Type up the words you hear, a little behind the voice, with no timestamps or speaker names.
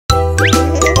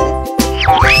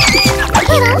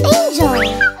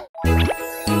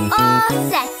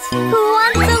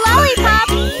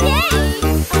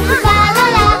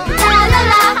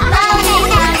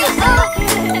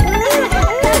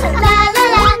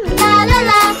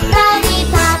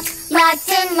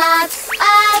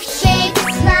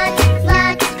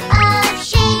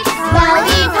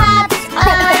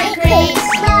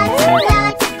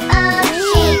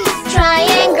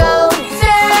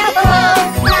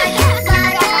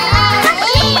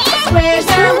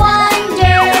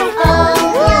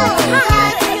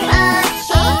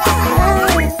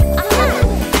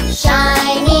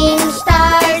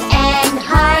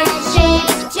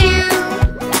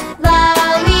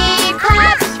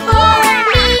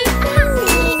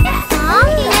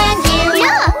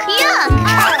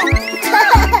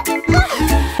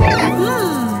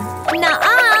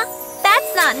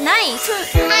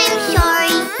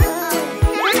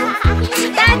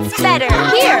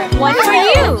one for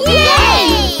you!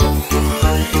 Yay!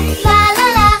 La la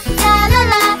la, la la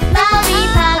la,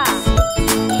 lollipops.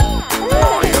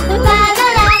 La la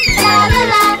la, la la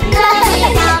la,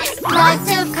 lollipops. Lots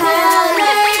of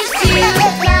colors too,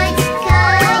 lots of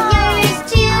colors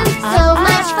too. So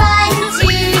much fun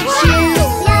to choose.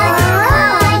 Lots of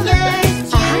colors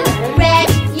too. Red,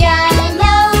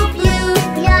 yellow, blue.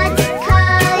 Lots of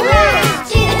colors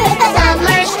too. Some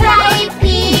are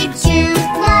stripy too.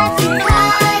 Lots of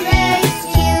colors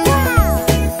too.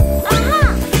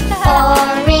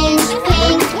 Orange,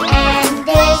 pink, and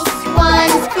this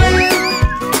one's blue.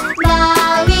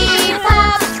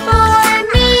 Lollipops for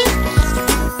me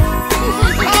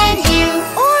and you.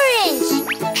 Orange,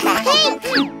 pink,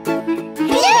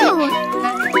 blue.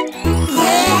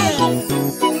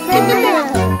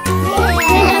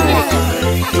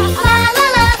 La la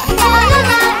la, la la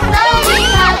la,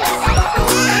 lollipops.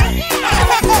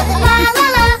 La la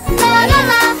la, la la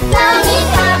la,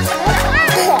 lollipops.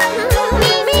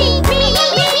 Me, me, me,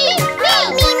 me,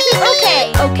 me, me.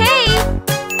 Okay.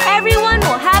 Everyone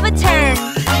will have a turn.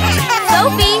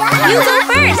 Sophie, you go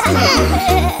first.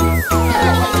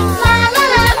 La la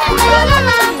la,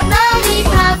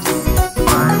 lollipops.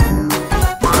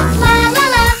 La la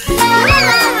la,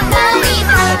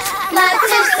 lollipops. Lots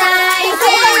of sizes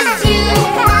too.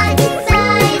 Lots of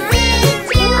sizes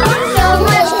too. So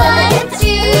much fun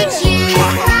to choose.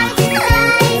 Lots of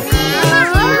sizes too.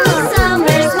 Some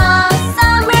are small,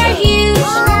 some are huge.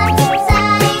 Lots of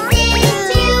sizes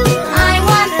too. I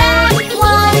want that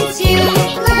one too.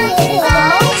 Lots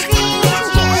of sizes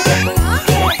too.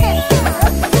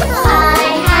 I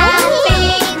have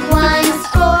big ones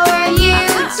for you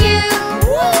too.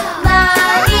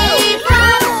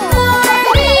 Lollipops for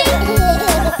me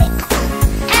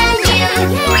and you.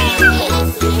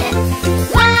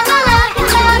 La la la,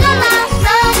 lollipops. La la la,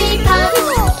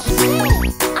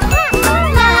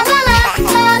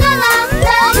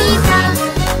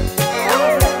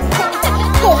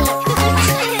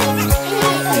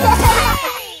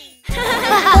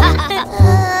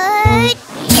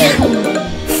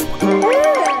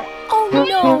 Oh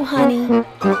no, honey.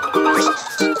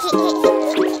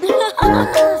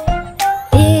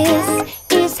 This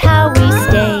is how we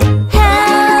stay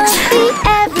healthy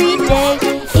every day.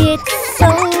 It's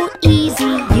so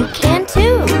easy, you can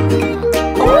too.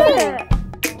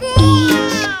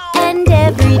 Each and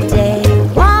every day,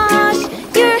 wash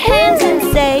your hands and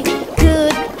say,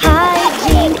 good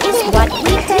hygiene is what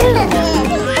we do.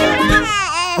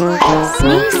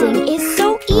 Sneezing is so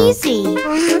easy.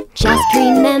 Just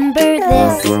remember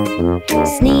this.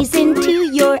 Sneeze into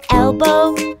your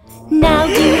elbow. Now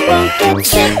you won't get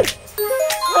sick.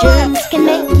 Germs can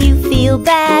make you feel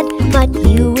bad, but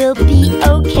you will be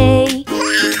okay.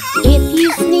 If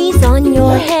you sneeze on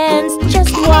your hands,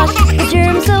 just wash the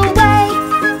germs away.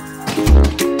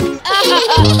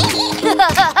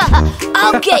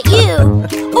 I'll get you.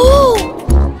 Ooh.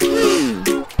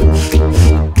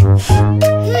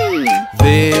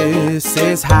 This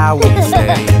is how we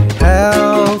stay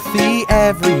healthy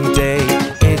every day.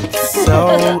 It's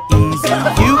so easy,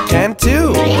 you can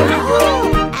too.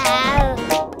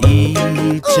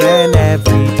 Each and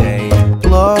every day,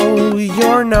 blow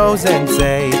your nose and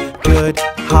say, good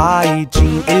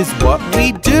hygiene is what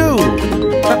we do.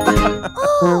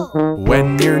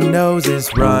 When your nose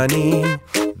is runny,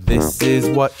 this is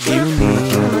what you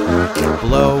need.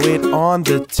 Blow it on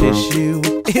the tissue.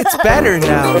 It's better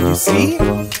now, you see?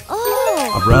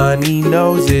 A runny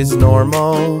nose is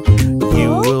normal.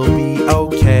 You will be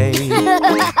okay.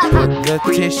 Put the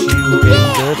tissue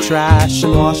in the trash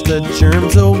and wash the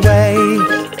germs away.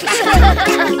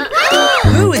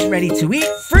 Who is ready to eat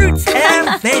fruits and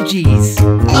veggies?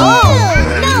 Oh,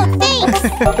 no thanks.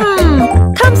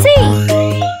 Come see.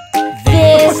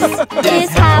 This is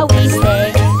how we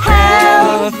stay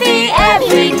healthy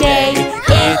every day.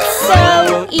 It's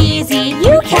so easy,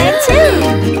 you can too.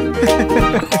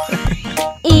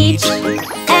 Each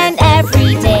and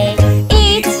every day,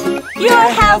 eat your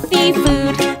healthy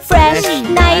food. Fresh,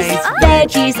 nice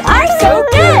veggies are so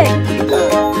good.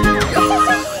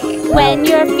 When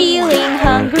you're feeling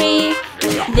hungry,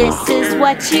 this is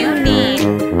what you need.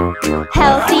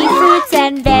 Healthy fruits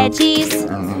and veggies.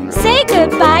 Say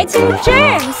goodbye to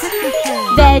germs.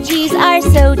 Veggies are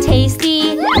so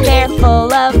tasty. They're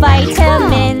full of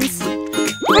vitamins.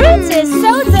 Fruits is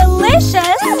so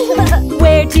delicious.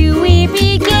 Where do we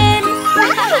begin?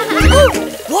 Ooh,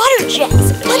 water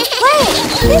jets. Let's play.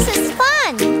 This is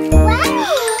fun.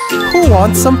 Who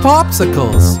wants some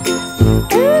popsicles?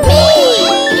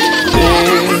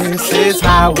 This is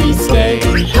how we stay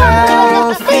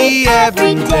healthy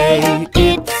every day.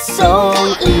 It's so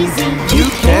easy, you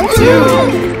can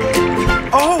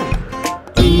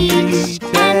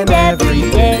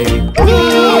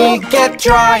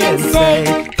try and say,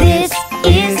 this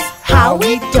is how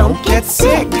we don't get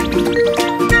sick.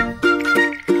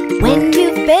 When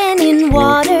you've been in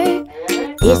water,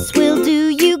 this will do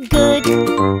you good.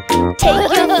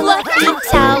 Take your fluffy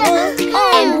towel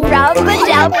and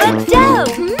rub-a-dub-a-dub.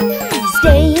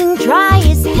 Staying dry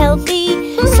is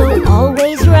healthy, so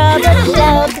always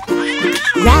rub-a-dub.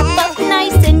 Wrap up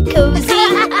nice and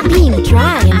cozy, being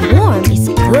dry and warm is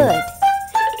good.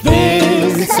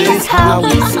 This is how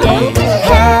we stay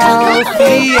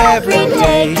healthy every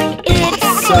day.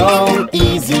 It's so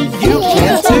easy, you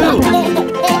can too.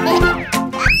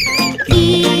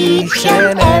 Each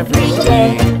and every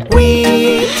day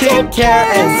we take care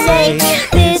and say,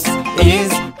 this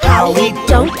is how we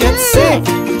don't get sick.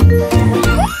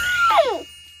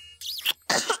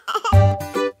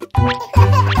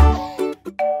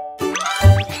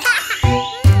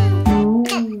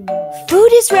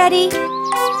 Food is ready.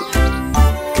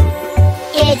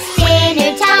 It's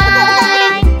dinner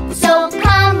time, so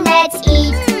come let's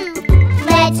eat.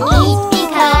 Let's eat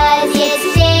because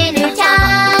it's dinner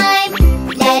time.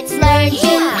 Let's learn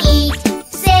to eat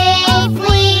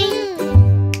safely.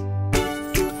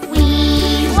 We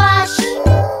wash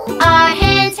our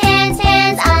hands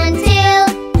until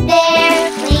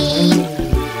they're clean.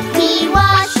 We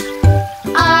wash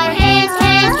our hands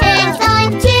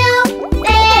until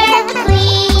they're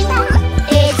clean.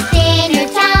 It's dinner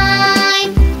time.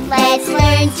 Let's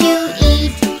learn to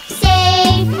eat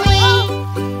safely.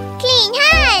 Clean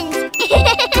hands.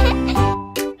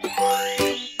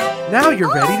 Now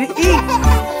you're ready to eat.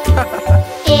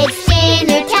 It's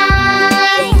dinner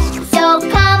time, so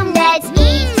come let's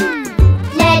eat.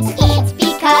 Let's eat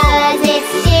because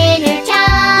it's dinner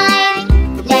time.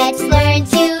 Let's learn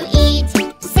to eat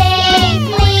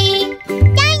safely.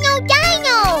 Dino,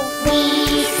 dino! We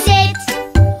sit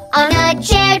on a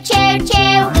chair.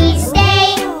 We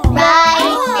stay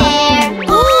right there.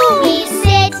 We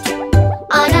sit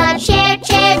on a chair.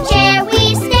 We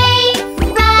stay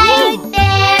right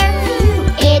there.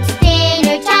 It's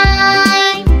dinner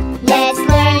time. Let's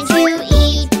learn to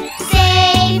eat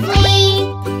safely.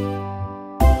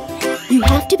 You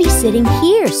have to be sitting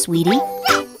here, sweetie.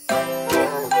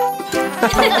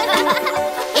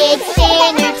 It's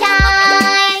dinner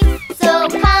time, so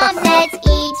come let's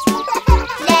eat.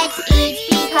 Let's eat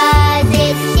because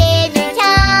it's dinner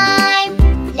time.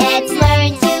 Let's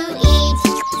learn to eat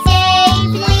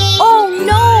safely. Oh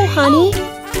no, honey.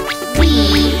 We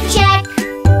check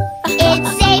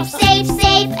it's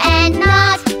safe and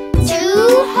not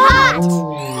too hot.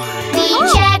 We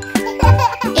check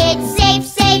it's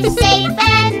safe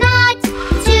and not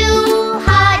too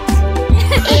hot.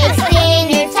 It's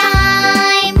dinner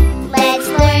time. Let's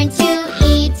learn to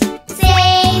eat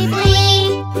safely.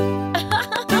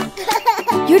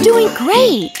 You're doing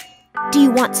great. Do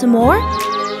you want some more?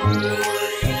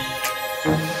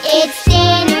 It's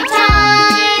dinner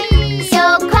time, so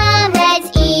come let's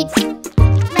eat.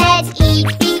 Let's eat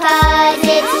because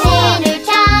it's dinner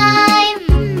time.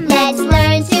 Let's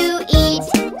learn to eat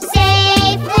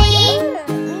safely.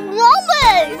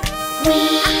 Lollipop! We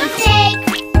take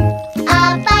a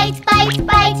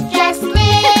bite, just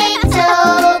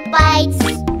little bites.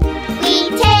 We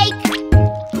take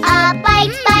a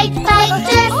bite,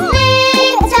 just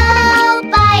little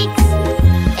bites.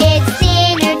 It's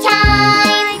dinner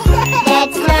time.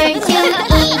 Let's learn to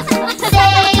eat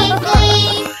safely.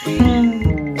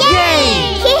 Yay!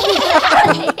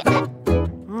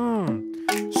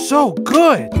 So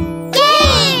good.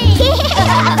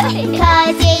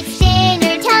 Cause it's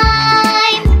dinner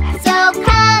time, so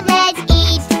come let's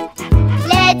eat.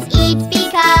 Let's eat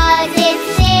because it's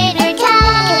dinner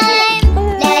time.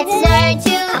 Let's learn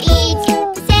to eat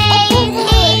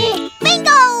safely.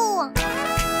 Bingo!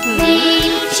 We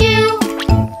chew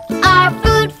our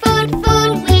food.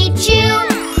 We chew.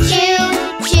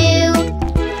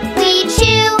 We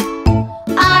chew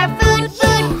our food.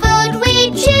 We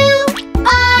chew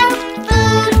our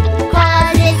food.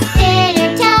 Cause it's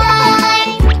dinner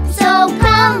time,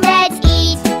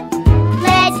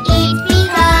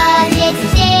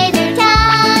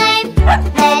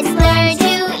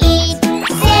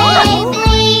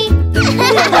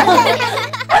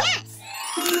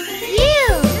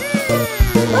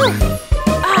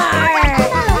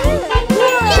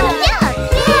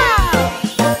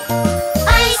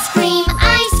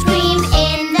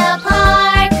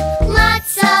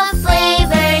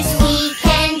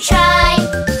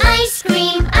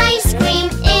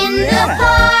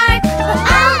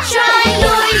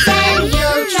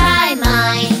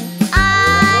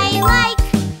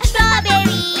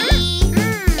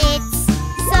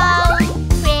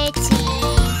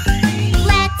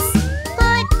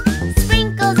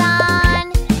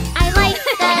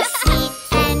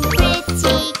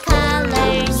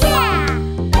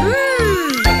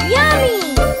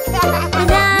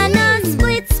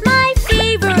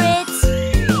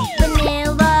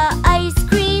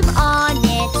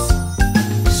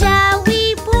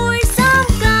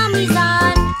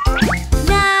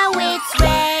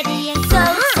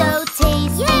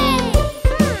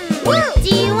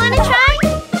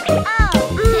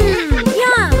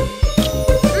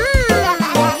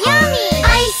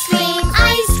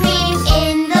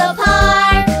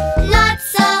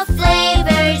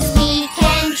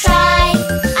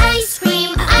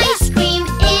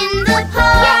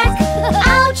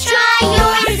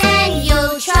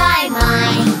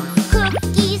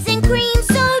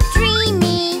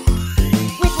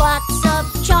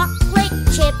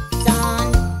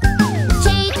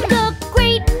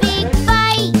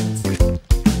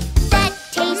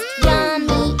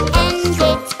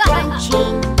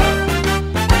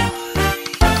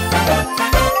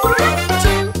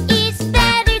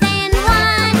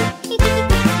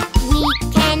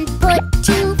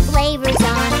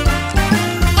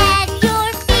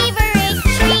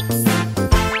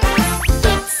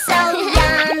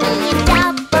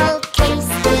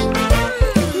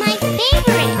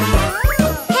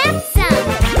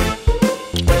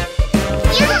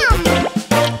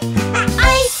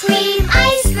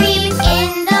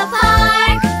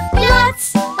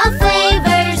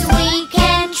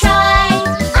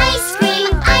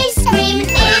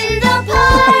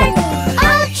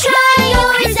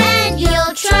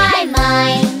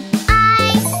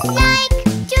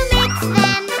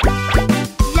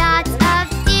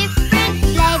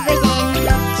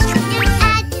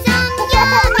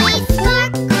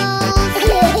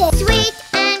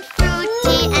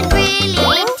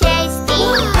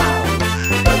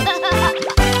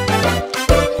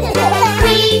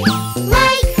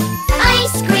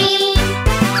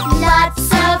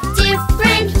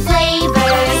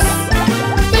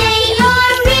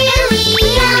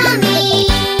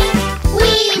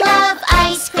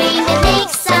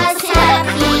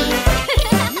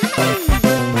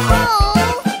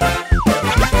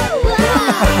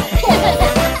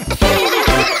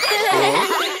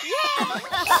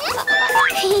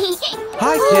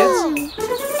 Hi, kids.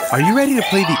 Are you ready to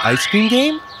play the ice cream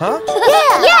game? Huh?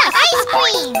 Yeah, ice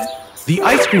cream! The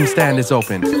ice cream stand is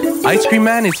open. Ice Cream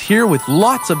Man is here with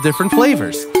lots of different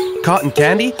flavors. Cotton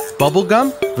candy, bubble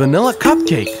gum, vanilla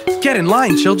cupcake. Get in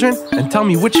line, children, and tell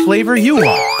me which flavor you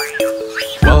want.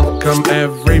 Welcome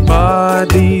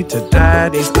everybody to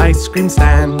Daddy's ice cream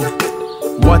stand.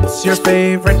 What's your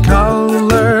favorite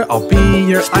color? I'll be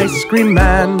your ice cream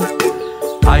man.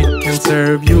 I can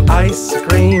serve you ice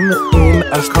cream in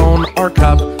a cone or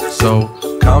cup. So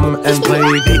come and play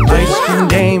the ice cream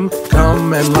game.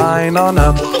 Come and line on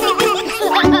up.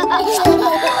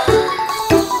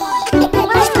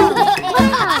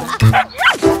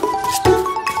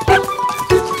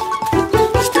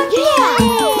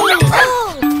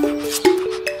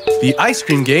 The ice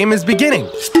cream game is beginning.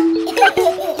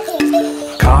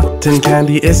 Cotton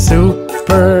candy is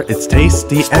super, it's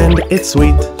tasty and it's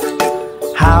sweet.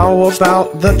 How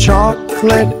about the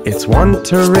chocolate? It's one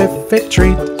terrific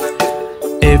treat.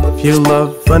 If you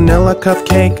love vanilla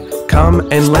cupcake, come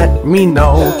and let me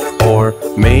know. Or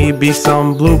maybe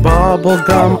some blue bubble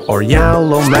gum or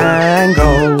yellow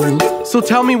mango. So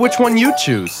tell me which one you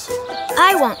choose.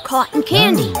 I want cotton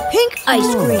candy, pink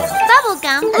ice cream.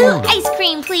 Bubblegum, blue ice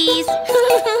cream, please.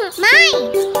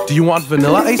 Mine. Do you want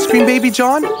vanilla ice cream, Baby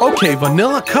John? Okay,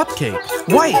 vanilla cupcake,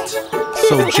 white.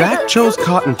 So Jack chose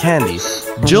cotton candy,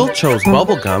 Jill chose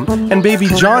bubblegum, and Baby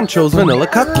John chose vanilla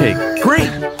cupcake.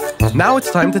 Great! Now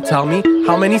it's time to tell me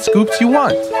how many scoops you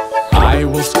want. I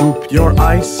will scoop your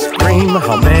ice cream.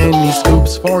 How many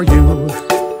scoops for you?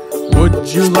 Would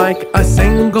you like a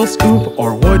single scoop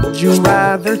or would you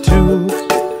rather two?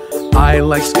 I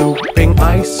like scooping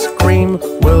ice cream.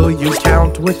 Will you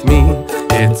count with me?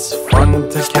 It's fun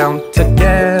to count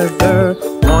together.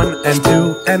 1 and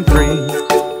 2 and 3.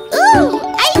 Ooh,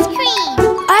 ice cream!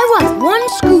 I want 1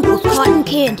 scoop of cotton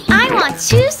candy. I want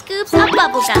 2 scoops of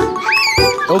bubblegum.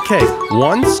 Okay,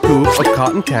 1 scoop of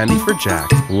cotton candy for Jack.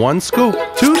 1 scoop,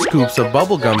 2 scoops of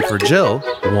bubblegum for Jill.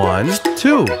 1,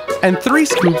 2. And 3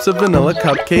 scoops of vanilla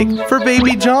cupcake for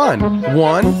Baby John.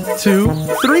 1, 2,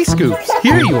 3 scoops.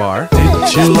 Here you are.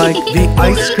 Did you like the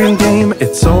ice cream game?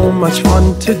 It's so much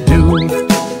fun to do.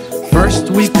 First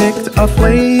we picked a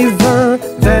flavor,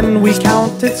 then we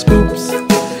counted scoops.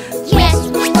 Yes,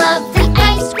 we love the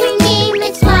ice cream game.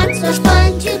 It's lots of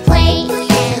fun to play.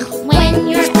 And when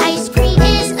your ice cream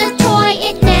is a toy,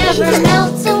 it never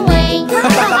melts away.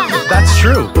 That's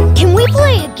true. Can we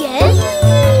play again?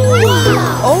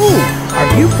 Oh,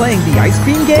 are you playing the ice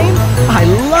cream game? I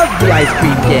love the ice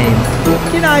cream game.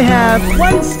 Can I have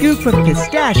 1 scoop of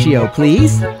pistachio,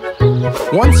 please?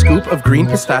 1 scoop of green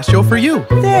pistachio for you.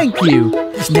 Thank you.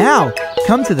 Now,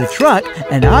 come to the truck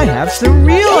and I have some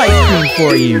real ice cream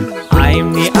for you.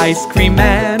 I'm the ice cream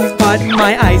man, but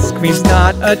my ice cream's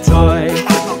not a toy.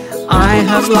 I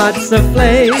have lots of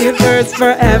flavors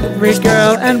for every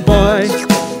girl and boy.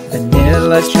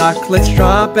 Vanilla, chocolate,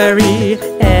 strawberry,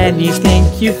 anything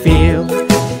you feel.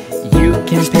 You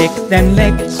can pick then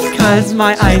lick, 'cause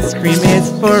my ice cream is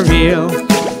for real.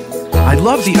 I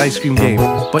love the ice cream game,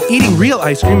 but eating real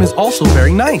ice cream is also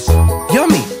very nice.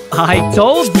 Yummy! I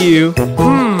told you.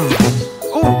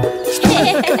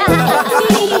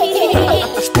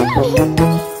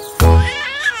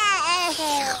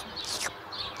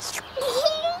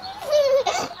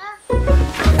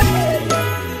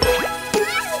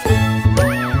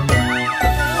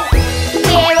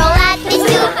 We're all at the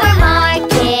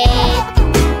supermarket.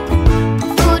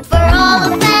 Food for all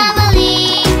the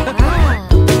family.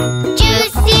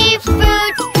 Juicy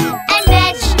fruit and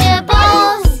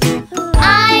vegetables.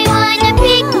 I wanna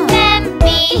pick them,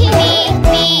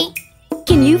 me.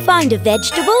 Can you find a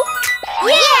vegetable?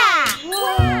 Yeah!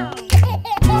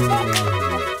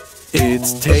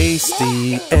 It's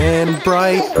tasty and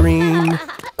bright green,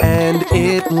 and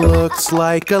it looks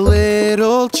like a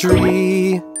little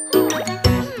tree.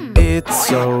 It's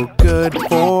so good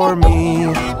for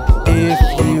me. If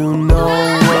you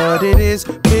know what it is,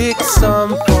 pick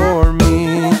some for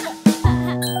me.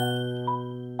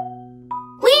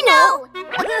 We know!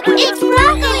 It's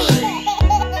broccoli!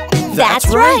 That's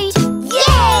right.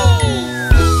 Yay!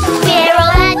 We're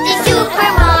all at the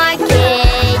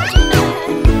supermarket.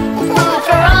 Food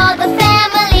for all the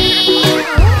family.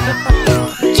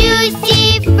 Juicy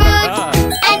fruit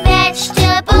and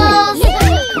vegetables.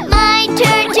 My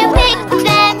turn to pick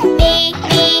them, me.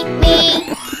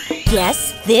 Guess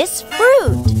this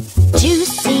fruit.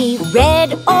 Juicy, red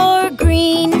or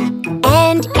green.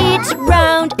 And it's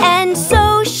round and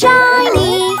so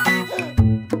shiny.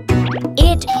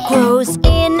 It grows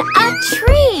in a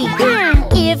tree.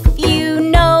 If you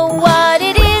know what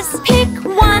it is, pick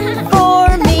one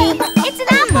for me. It's an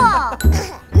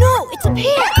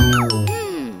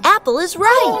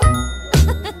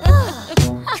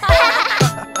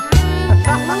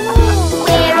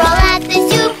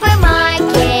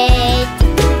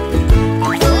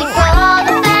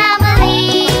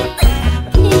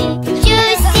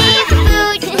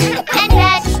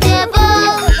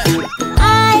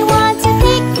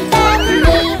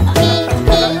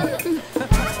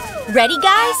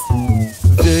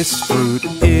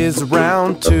is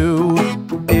round too.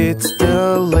 It's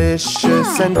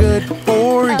delicious and good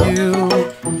for you.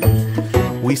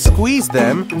 We squeeze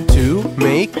them to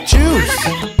make juice.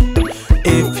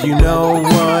 If you know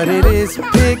what it is,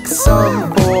 pick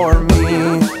some for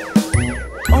me.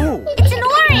 Oh! It's an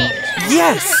orange!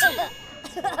 Yes!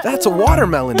 That's a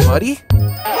watermelon, buddy. We're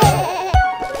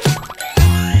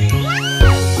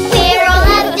all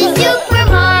at the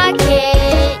supermarket.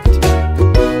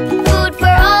 Food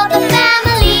for all the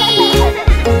family.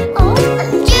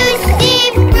 Juicy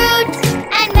fruit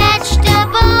and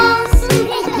vegetables.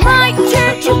 My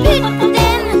turn to pick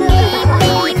them.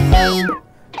 Me.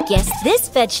 Guess this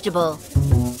vegetable.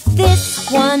 This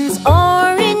one's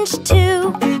orange too,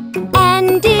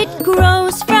 and it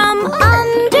grows from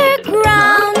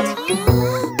underground.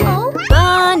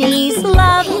 Bunnies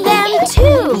love them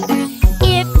too.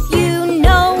 If you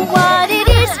know what it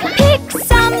is, pick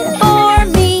some for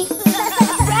me.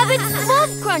 Rabbits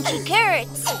love crunchy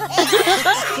carrots.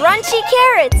 Crunchy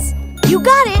carrots. You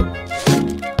got it.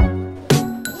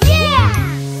 Yeah!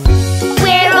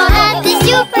 We're all at the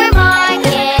supermarket.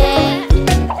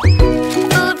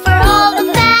 Food for all the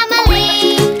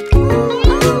family.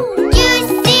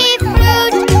 Juicy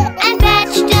fruit and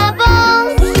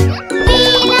vegetables. We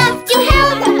love to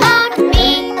help out me.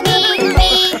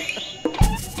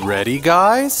 Ready,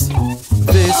 guys?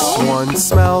 This one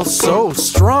smells so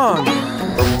strong.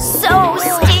 So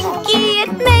stinky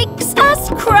it makes us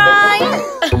cry.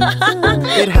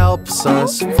 It helps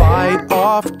us fight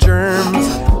off germs.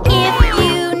 If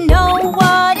you know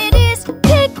what it is,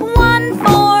 pick one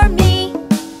for me.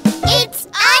 It's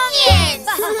onions!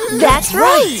 That's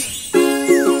right.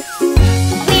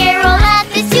 We're all at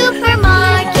the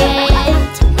supermarket.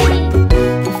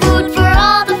 Food for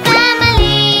all the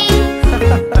family.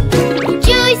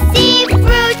 Juicy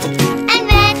fruit and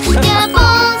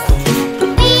vegetables.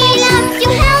 We love to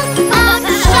help out.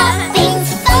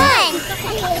 Shopping's fun!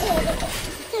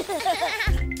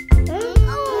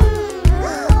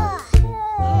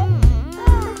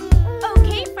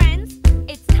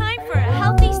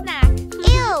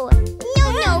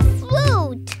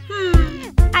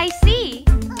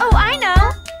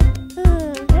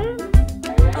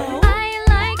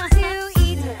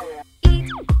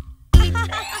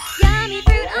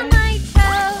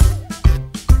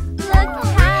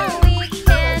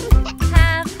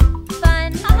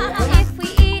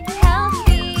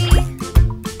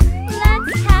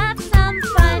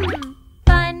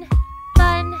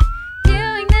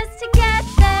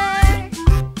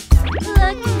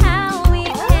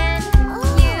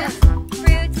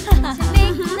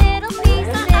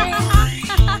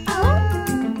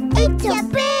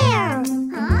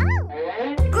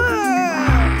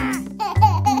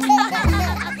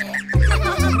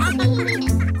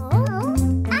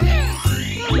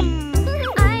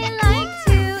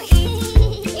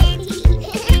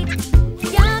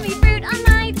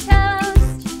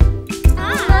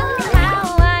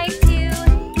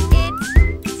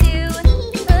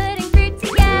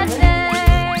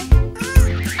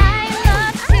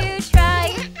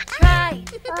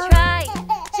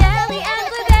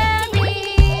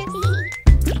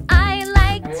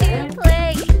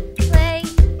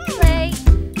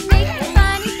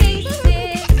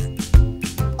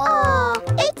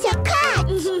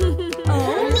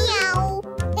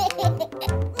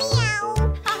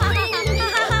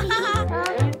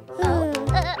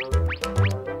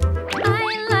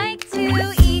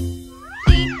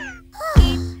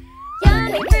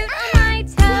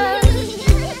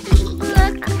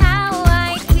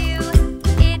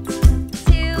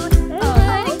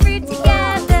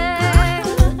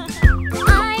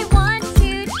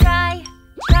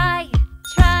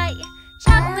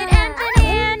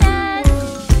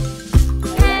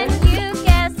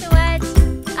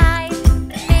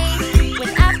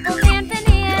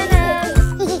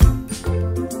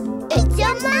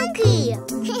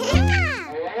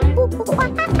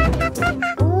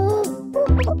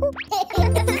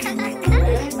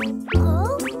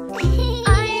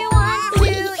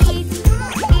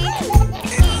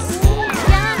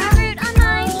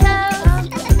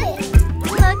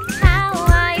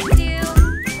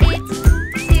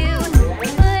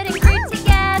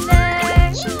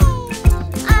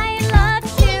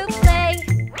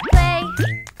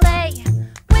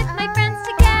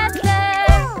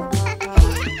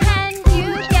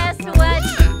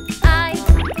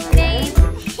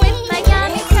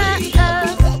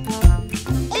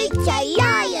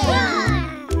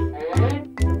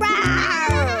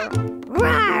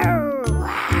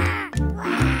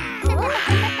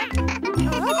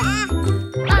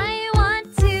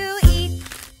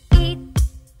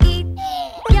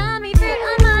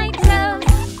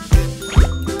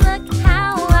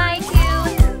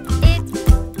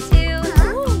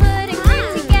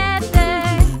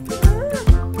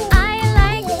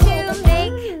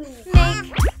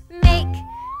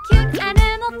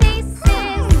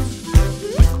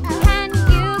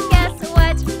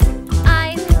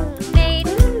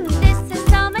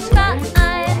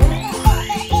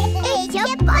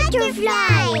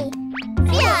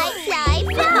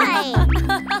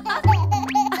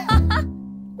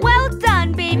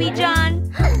 on, Baby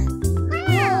John. I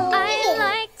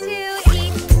like to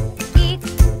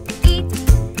eat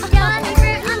young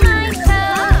fruit on my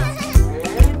toes.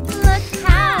 Look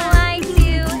how I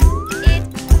do it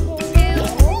too,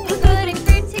 putting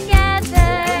fruit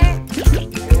together.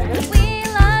 We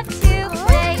love to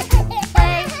play,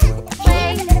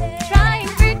 trying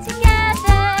fruit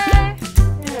together.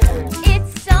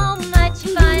 It's so much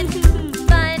fun,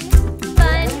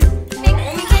 mixing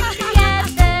it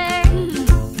together.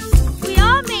 We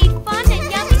all made fun and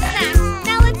yummy snacks.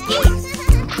 Now let's eat.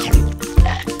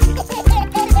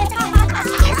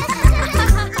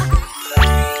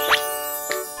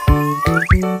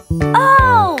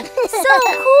 Oh, so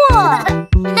cool!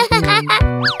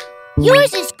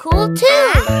 Yours is cool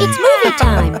too. It's movie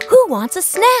time. Who wants a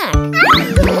snack?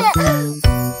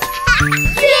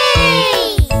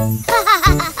 Yay!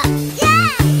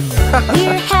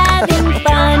 We're having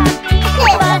fun,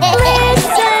 but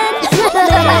listen.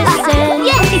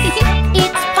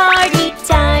 It's party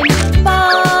time,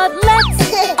 but let's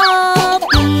all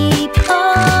be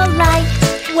polite.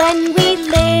 When we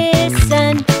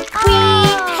listen, we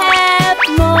have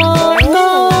more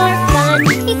fun.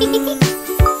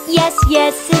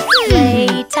 Yes, it's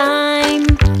playtime,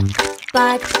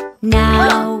 but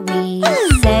now we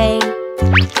say,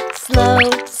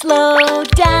 slow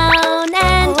down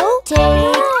and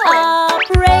take a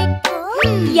break.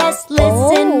 Yes,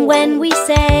 listen when we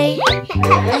say,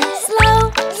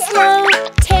 slow,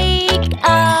 take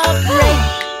a break.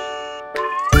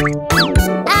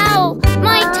 Ow!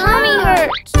 My tummy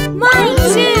hurts. Mine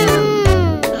too.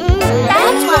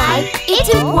 That's why it's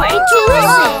important to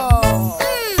listen.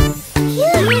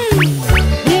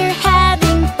 We're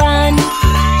having fun,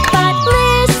 but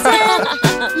listen.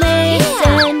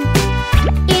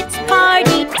 It's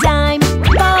party time,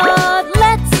 but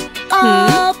let's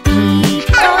all be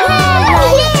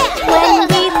polite. When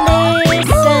we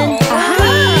listen,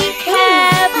 we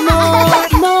have more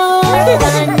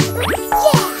fun.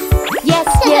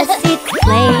 Yes, it's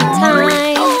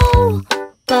playtime,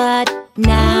 but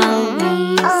now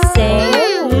we say,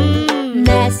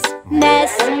 mess,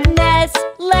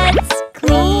 let's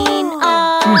clean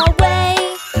away.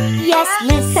 Yes,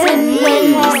 listen when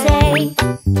we say,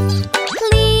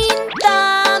 clean the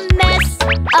mess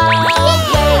away.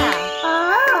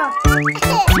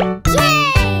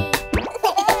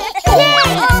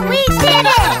 We did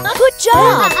it! Good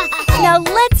job! Now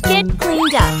let's get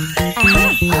cleaned up.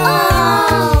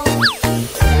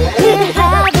 We're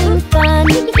having fun,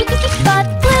 but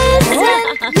listen.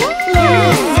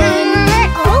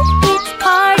 It's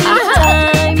party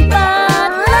time,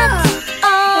 but let's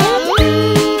all be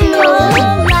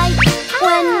polite.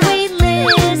 When we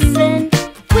listen,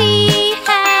 we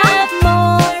have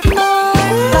more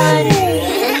fun.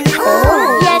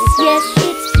 Yes,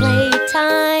 it's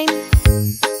playtime,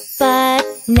 but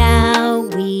now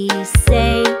we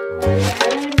say,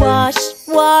 wash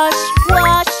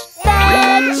the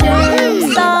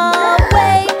germs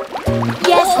away.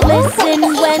 Yes, listen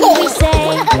when we say,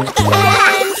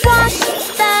 and wash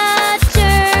the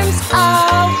germs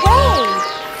away.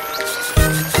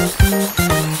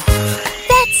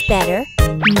 That's better.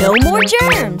 No more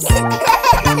germs.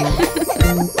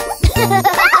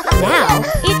 Now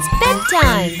it's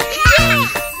bedtime.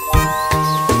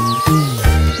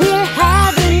 We're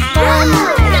having fun,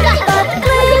 but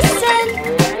listen.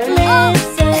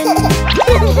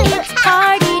 It's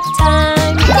party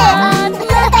time, but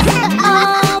let's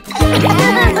all be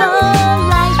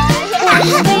polite. When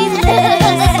we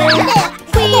listen,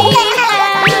 we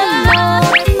have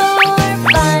more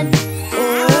fun.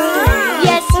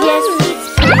 Yes, it's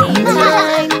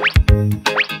playtime,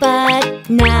 but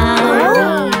now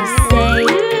we say,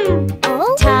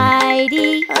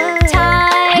 tidy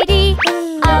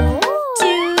up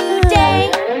today.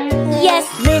 Yes,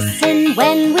 listen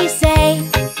when we say,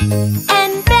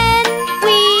 and then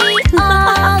we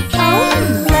all can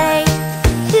play.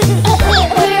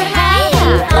 We're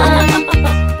having fun,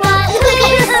 but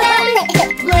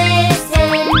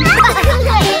listen.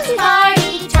 It's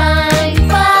party time,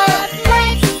 but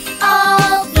let's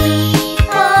all be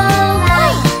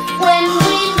polite. When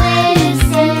we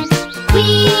listen, we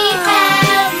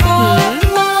have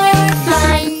more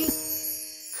fun.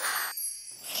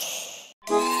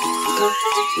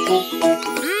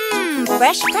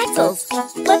 Fresh pretzels.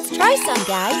 Let's try some,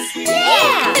 guys.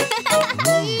 Yeah!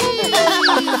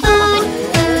 Food,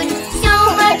 so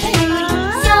much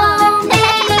food, so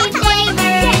many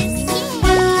flavors.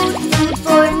 Food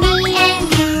for me and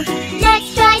you. Let's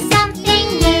try something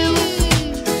new.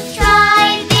 Try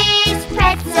this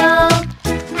pretzel.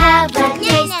 Have a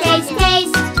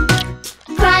taste.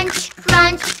 Crunch,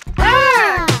 crunch,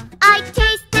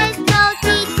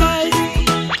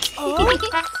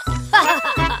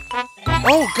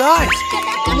 Guys,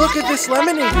 look at this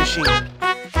lemonade machine.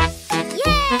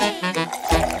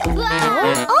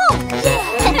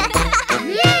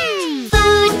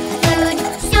 Food, food,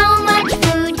 so much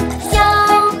food, so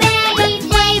many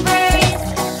flavors.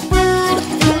 Food,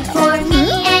 food for me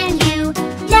and you.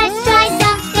 Let's try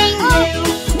something new.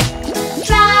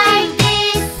 Try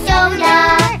this soda.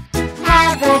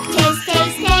 Have a taste,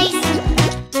 taste, taste.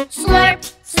 Slurp,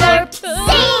 slurp,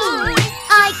 sing.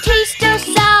 I taste a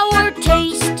sour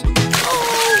taste.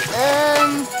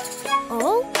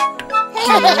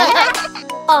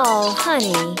 Oh,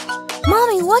 honey.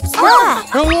 Mommy, what's that?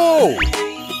 Hello!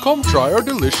 Come try our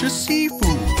delicious seafood.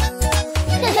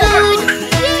 Food,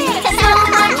 food, so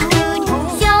much food,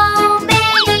 so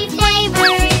many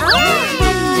flavors.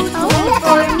 Food, food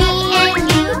for me and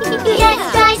you. Let's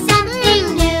try something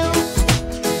new.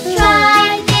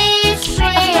 Try this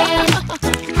shrimp.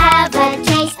 Have a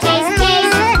taste, taste,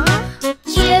 taste.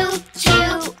 Chew,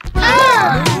 chew.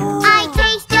 I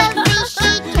taste a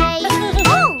fishy taste.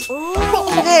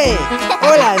 Hey!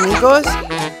 Hola, amigos!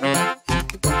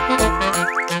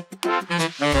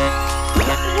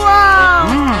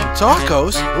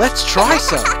 Tacos? Let's try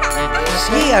some.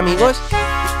 Sí, amigos.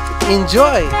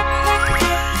 Enjoy!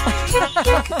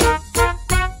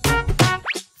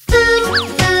 Food,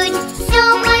 food, so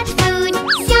much food,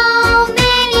 so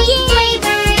many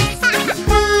flavors.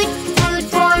 Food, food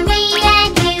for me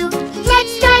and you.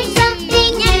 Let's try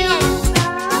something new.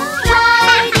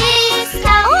 Try this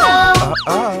taco.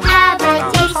 Have a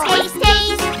taste, taste,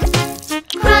 taste.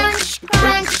 Crunch,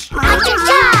 crunch,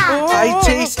 cha-cha-cha. I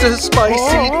taste a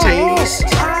spicy taste.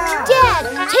 Dad,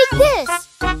 take this.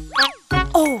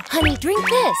 Oh, honey, drink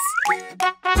this.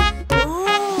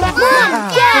 Mom,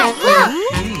 Dad, look.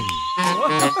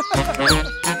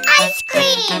 Ice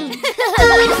cream.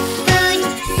 Food, food,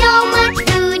 so much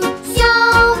food, so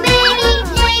many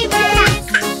flavors.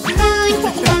 Food,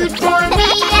 food for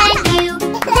me and you.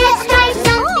 Let's try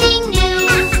something new.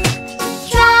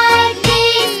 Try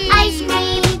this ice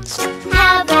cream.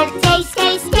 Have a taste,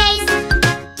 taste, taste.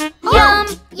 Yum,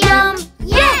 yum,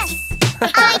 yes! I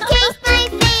taste my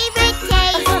favorite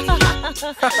taste.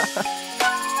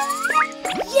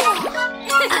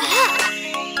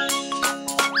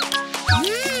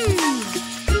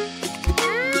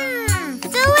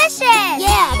 Delicious!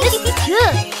 Yeah, this is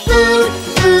good. Food,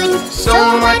 food, so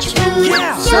much food,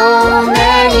 so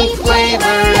many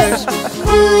flavors.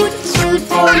 Food, food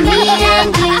for me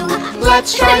and you.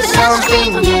 Let's try something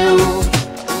new.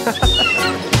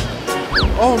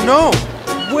 Oh no!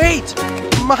 Wait!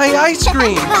 My ice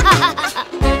cream!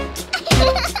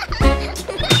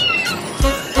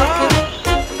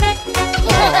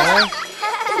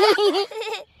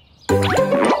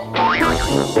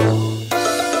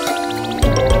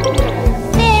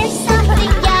 There's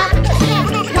something yucky.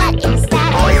 What is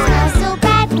that? It smells so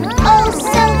bad. Oh,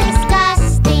 so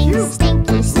disgusting.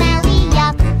 Stinky, smelly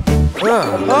yuck.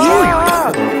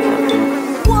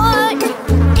 What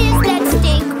is that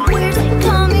stink? Where's it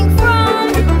coming from?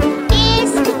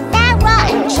 Is that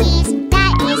rotten cheese?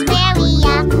 That is very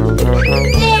yuck.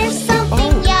 There's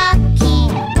something yucky.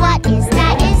 What is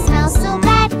that? It smells so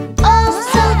bad. Oh,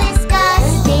 so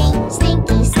disgusting.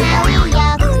 Stinky, smelly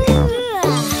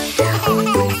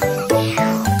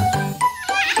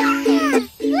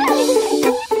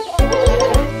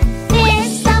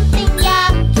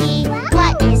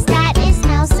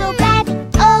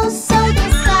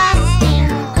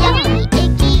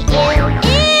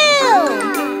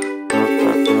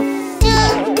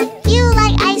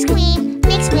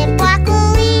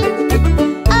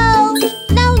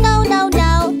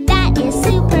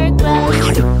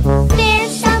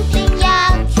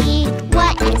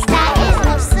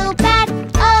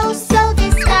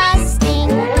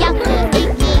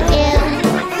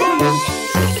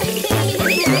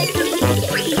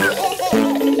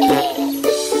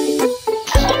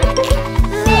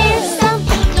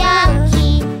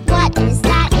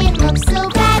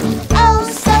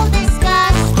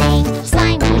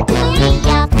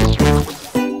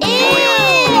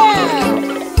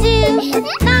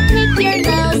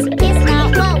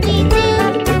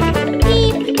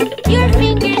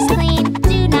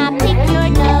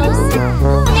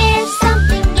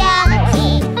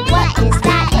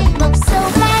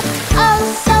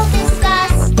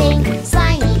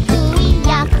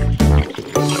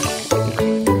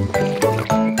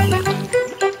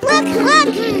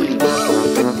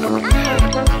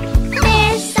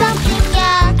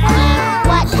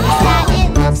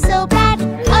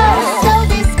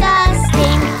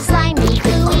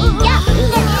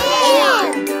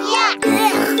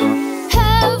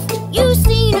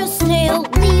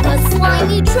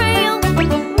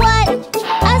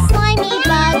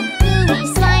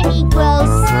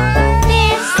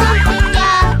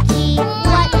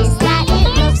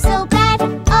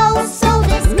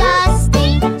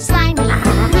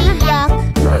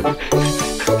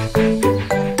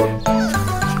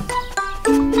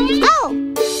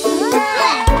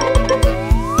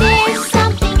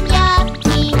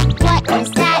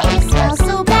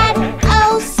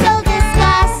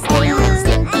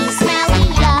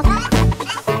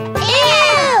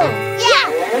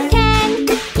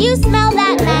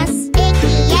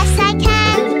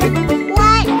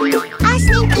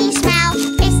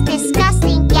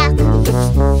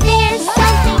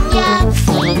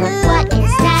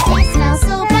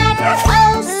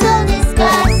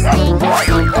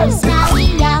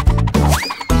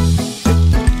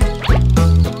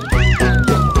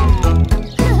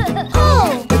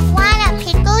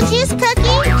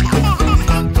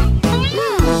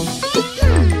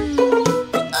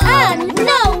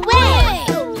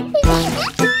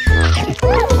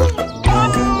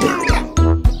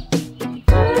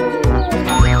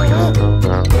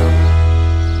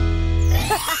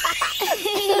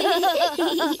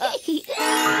When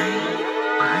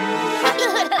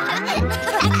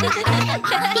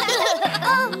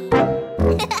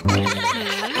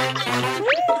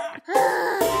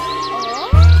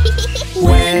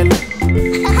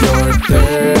you're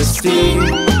thirsty,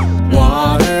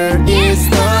 water is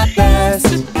the best.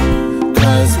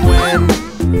 'Cause when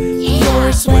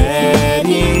you're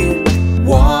sweaty,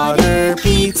 water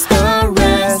beats the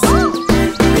rest.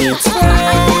 It's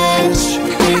fresh,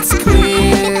 it's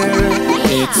clear,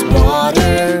 it's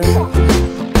water.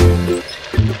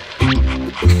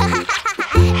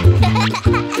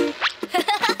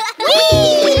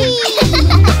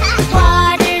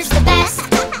 Water's the best.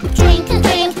 Drink,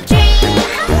 drink, drink.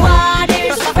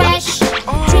 Water's fresh.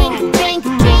 Drink, drink,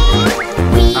 drink.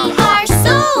 We are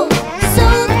so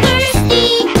thirsty.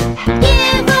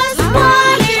 Give us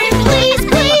water, please,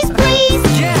 please, please.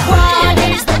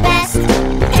 Water's the best.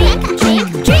 Drink, drink,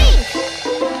 drink.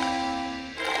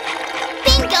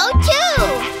 Bingo too.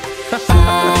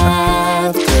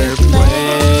 After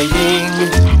playing,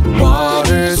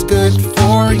 water's good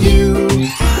for you.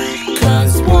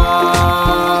 'Cause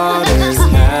water's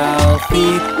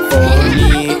healthy for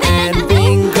me and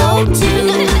Bingo too.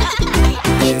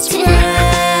 It's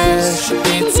fresh,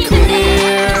 it's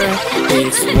clear,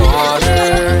 it's water.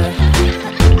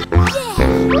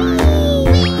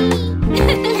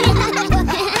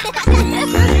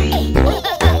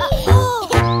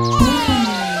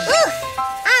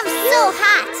 I'm so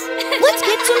hot. Let's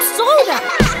get some soda.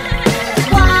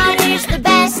 Water's the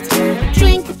best.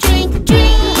 Drink, drink,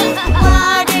 drink.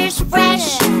 Water's fresh.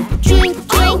 Drink,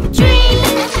 drink, drink.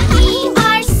 We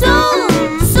are so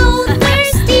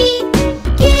thirsty.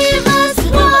 Give us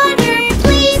water,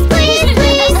 please, please,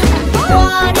 please.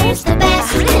 Water's the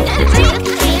best. Drink, drink,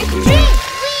 drink.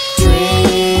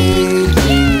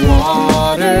 Drinking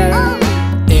water,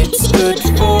 it's good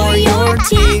for your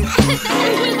teeth.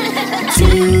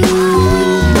 Too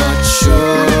much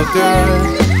sugar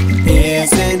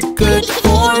isn't good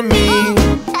for me.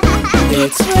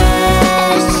 It's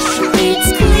fresh, it's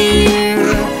clear,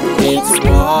 it's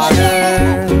water.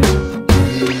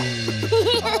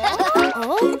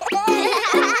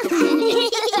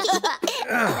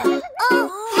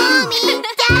 Mommy,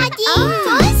 Daddy,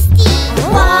 Toasty.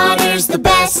 Water's the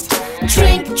best.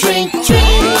 Drink, drink,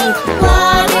 drink.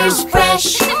 Water's fresh.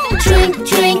 Drink,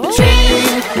 drink,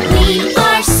 drink. We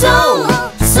are so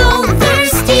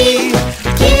thirsty.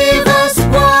 Give us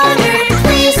water,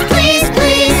 please, please,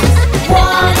 please.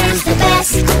 Water's the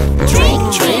best. Drink,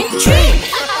 drink, drink.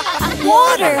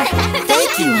 Water.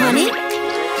 Thank you, honey.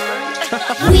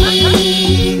 We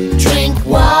drink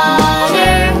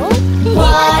water.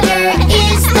 Water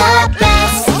is the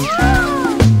best.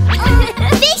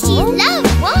 Fishies love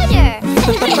water.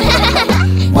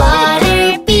 Water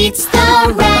beats the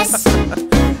rest.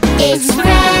 It's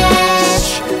fresh,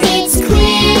 it's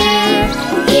clear,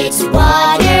 it's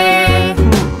water.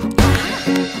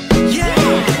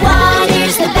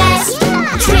 Water's the best.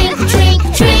 Drink, drink,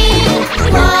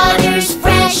 drink. Water's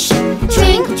fresh.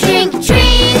 Drink, drink,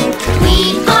 drink. We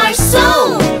are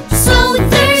so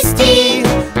thirsty.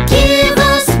 Give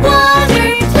us water,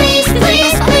 please,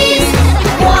 please, please.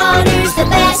 Water's the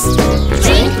best.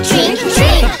 Drink, drink,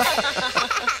 drink.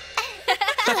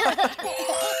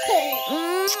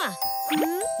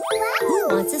 Who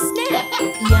wants a snack?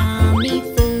 Yummy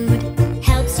food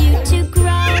helps you to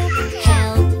grow.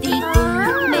 Healthy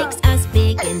food makes us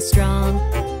big and strong.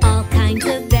 All kinds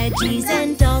of veggies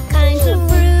and all kinds of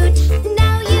fruit.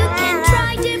 Now you can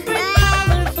try different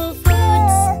colorful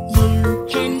foods. You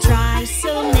can try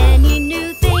so many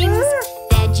new things.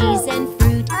 Veggies and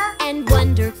fruit and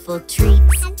wonderful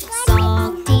treats.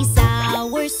 Salty,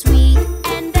 sour, sweet,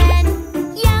 and then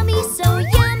yummy, so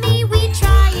yummy we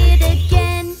try it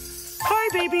again. Hi,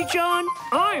 Baby John.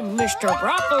 I'm Mr.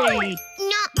 Broccoli.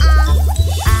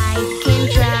 I can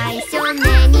try so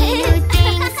many new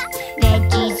things.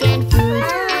 Veggies and fruit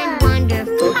and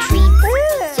wonderful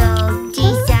treats. Salty,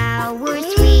 sour,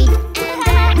 sweet, and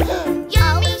then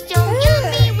yummy, so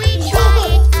yummy we try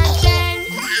it again.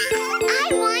 I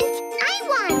want.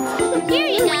 Here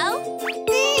you go.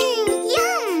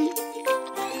 Yum.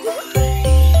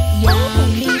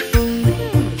 Yummy food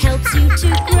helps you to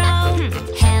grow.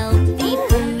 Healthy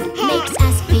food makes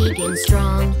us big and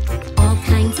strong. All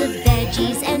kinds of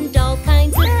veggies and all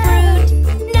kinds of fruit.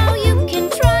 Now you can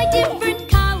try different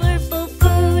colorful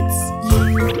foods.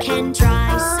 You can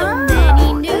try so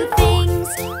many new things.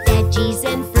 Veggies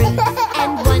and fruit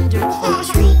and wonderful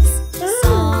treats.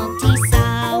 Salty,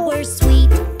 sour,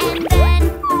 sweet, and then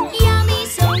yummy,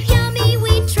 so yummy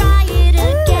we try it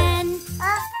again.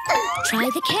 Try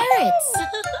the carrots.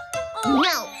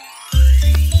 No.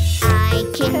 I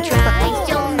can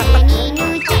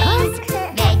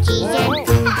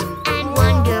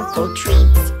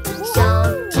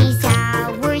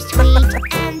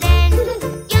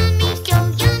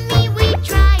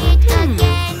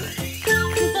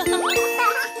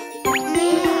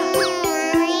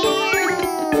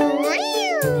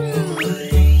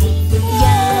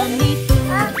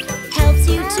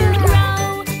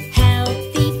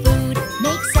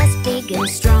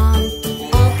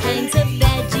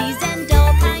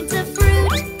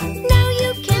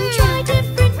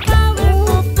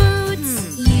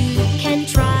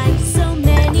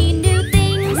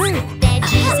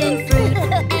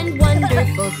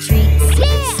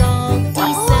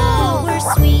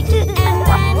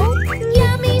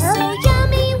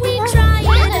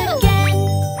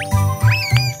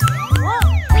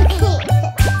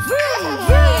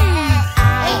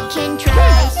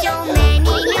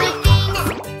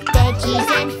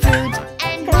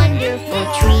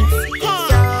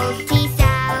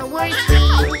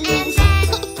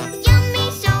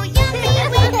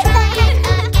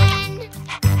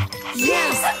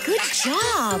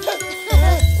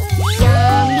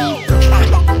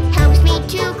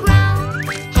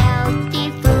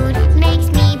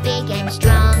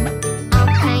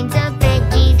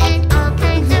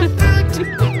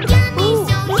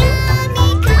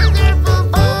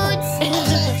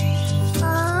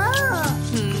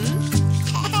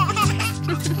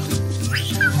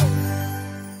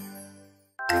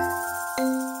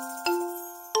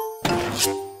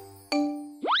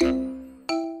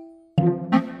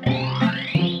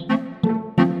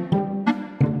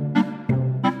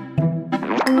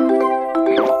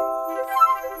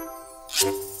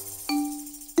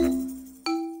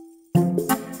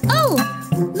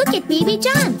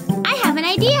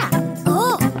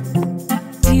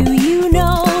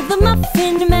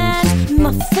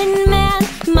Muffin Man,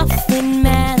 Muffin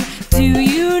Man. Do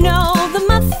you know the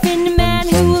Muffin Man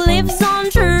who lives on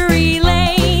Drury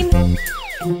Lane?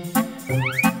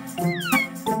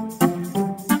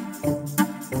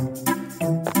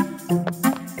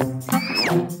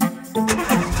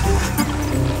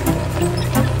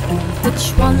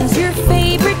 Which one's your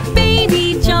favorite,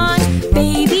 Baby John?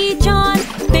 Baby John,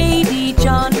 Baby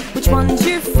John. Which one's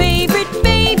your favorite,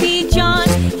 Baby John?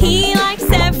 He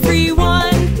likes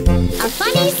everyone. A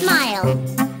funny smile,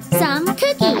 some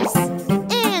cookies,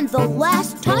 And the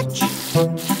last touch?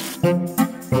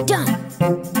 Done.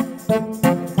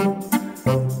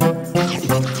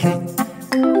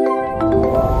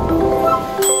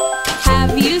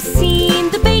 Have you seen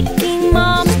the baking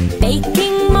mom?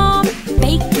 Baking mom,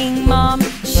 baking mom.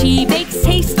 She bakes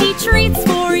tasty treats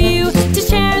for you to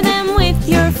share them with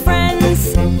your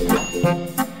friends.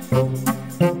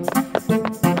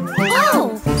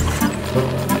 Oh!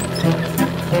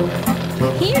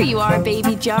 Here you are,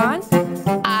 Baby John.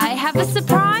 I have a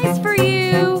surprise for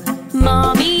you.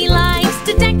 Mommy likes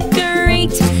to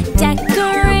decorate,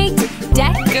 decorate,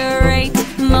 decorate.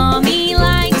 Mommy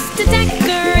likes to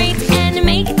decorate and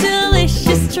make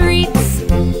delicious treats.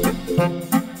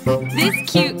 This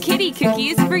cute kitty cookie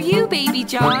is for you, Baby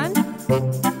John.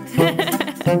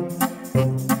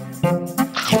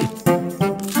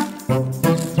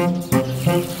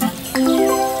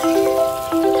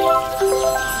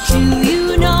 Do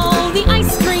you know the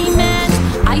ice cream man?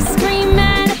 Ice cream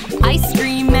man, ice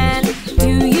cream man.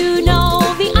 Do you know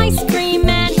the ice cream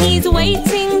man? He's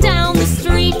waiting down the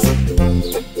street.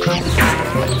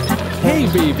 Hey,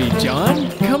 Baby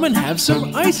John, come and have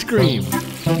some ice cream.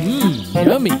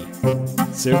 Yummy.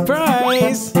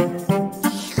 Surprise! Do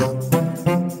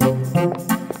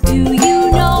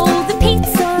you know the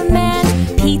pizza man?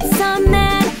 Pizza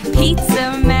man,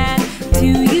 pizza man. Do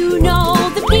you know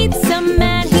the pizza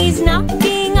man? He's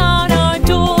knocking on our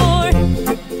door.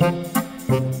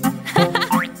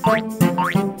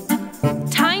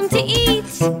 Time to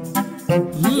eat.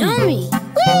 Yummy!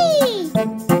 whee!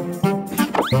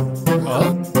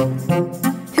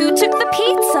 Who took the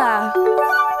pizza?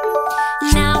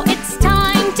 Now it's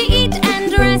time to eat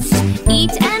and rest.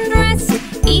 Eat and rest.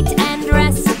 Eat and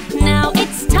rest. Now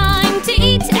it's time to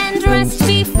eat and rest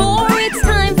before it's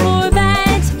time for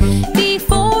bed.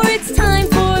 Before it's time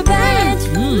for bed.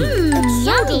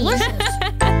 Yummy!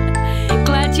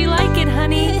 Glad you like it,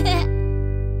 honey.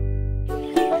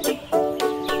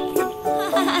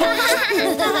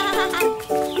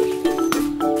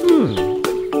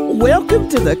 Welcome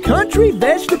to the Country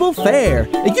Vegetable Fair.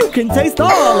 You can taste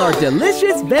all our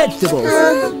delicious vegetables.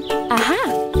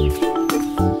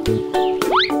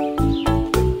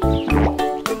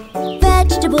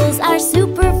 Vegetables are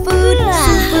superfood,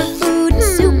 superfood,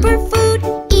 superfood.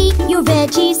 Eat your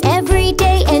veggies every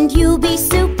day and you'll be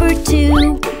super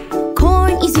too.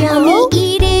 Corn is yummy,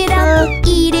 eat it up,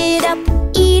 eat it up,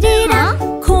 eat it up.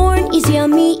 Corn is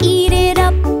yummy, eat it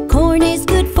up. Corn is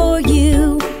good for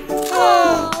you.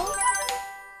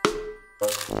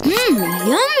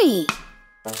 Yummy!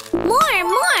 More,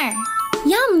 more!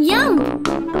 Yum, yum!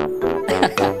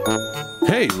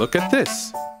 Hey, look at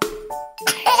this.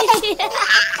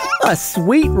 A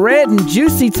sweet red and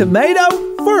juicy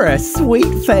tomato for a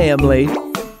sweet family.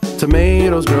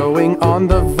 Tomatoes growing on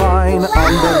the vine,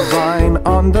 on the vine,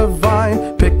 on the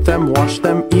vine. Pick them, wash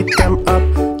them, eat them up.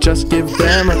 Just give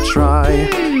them a try.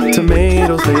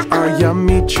 Tomatoes, they are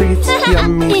yummy treats,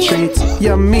 yummy treats,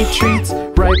 yummy treats.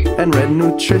 Ripe and red,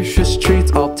 nutritious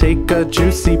treats. I'll take a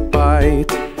juicy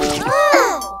bite.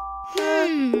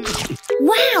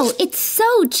 Wow, it's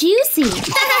so juicy!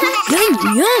 Yum,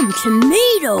 yum,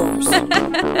 tomatoes!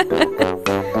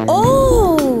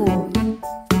 Oh!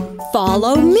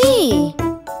 Follow me!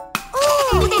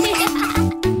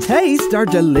 Taste our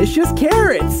delicious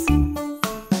carrots.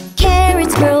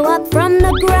 Carrots grow up from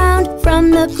the ground, from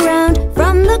the ground,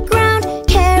 from the ground.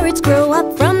 Carrots grow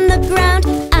up from the ground.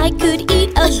 I could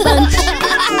eat a bunch.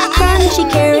 Crunchy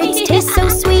carrots taste so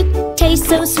sweet, taste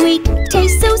so sweet,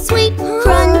 taste so sweet.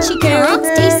 Crunchy carrots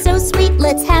taste so sweet.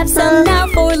 Let's have some now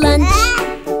for lunch.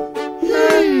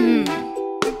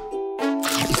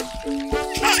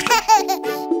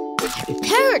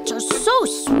 Carrots are so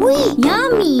sweet.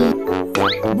 Yummy.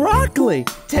 Broccoli.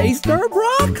 Taste our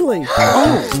broccoli.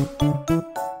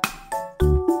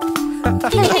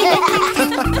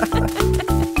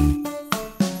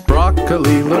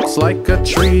 Broccoli looks like a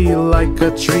tree, like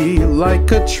a tree,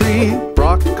 like a tree.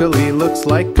 Broccoli looks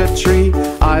like a tree.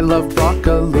 I love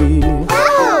broccoli.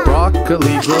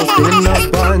 Broccoli grows in a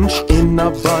bunch, in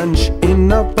a bunch,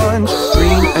 in a bunch.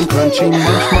 Green and crunchy,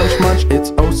 munch, munch, munch.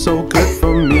 It's oh so good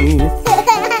for me.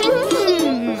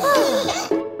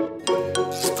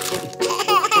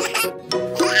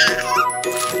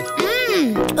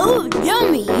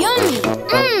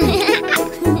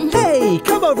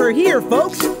 here,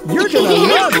 folks. You're gonna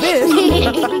love this.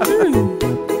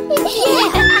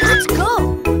 Let's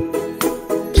go.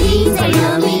 Beans are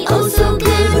yummy, oh so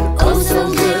good, oh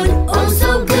so good, oh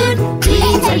so good.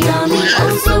 Beans are yummy,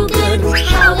 oh so good,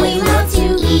 how we love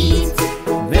to eat.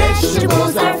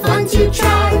 Vegetables are fun to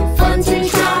try, fun to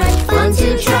try, fun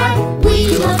to try.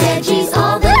 We love veggies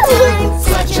all the time,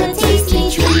 such a tasty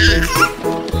treat.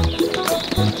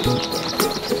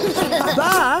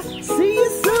 Bye. See you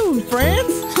soon,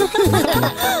 friends.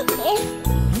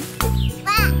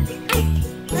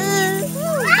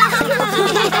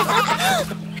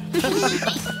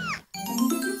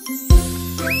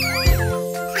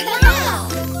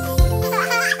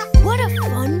 What a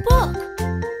fun book.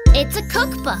 It's a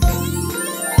cookbook.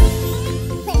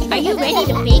 Are you ready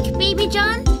to bake, Baby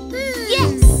John?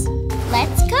 Yes.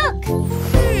 Let's cook.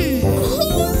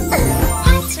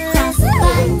 Hot cross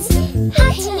buns.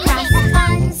 Hot cross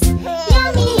buns.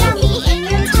 Yummy, yummy in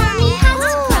your tummy. Hot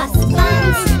cross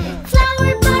buns.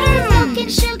 Flour, butter, milk,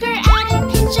 and sugar. Add a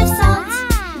pinch of salt.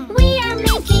 We are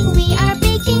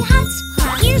baking hot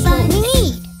cross buns. Here's what we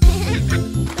need.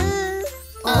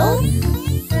 Oh.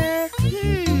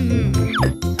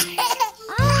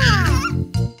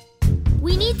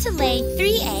 We need to lay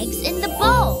 3 eggs in the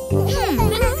bowl.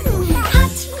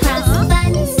 Hot cross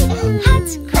buns, hot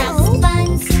cross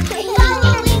buns.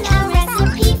 Following a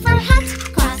recipe for hot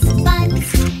cross buns.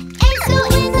 Eggs go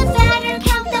in the batter,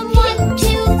 count them 1, 2,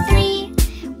 3.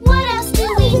 What else do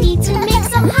we need to make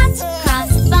some hot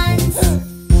cross buns?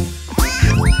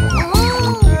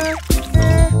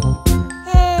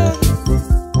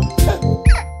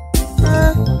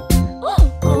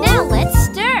 Now let's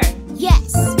stir.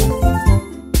 Yes.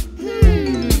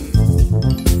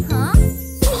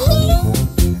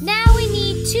 Now we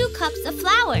need 2 cups of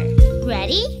flour.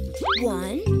 Ready?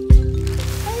 1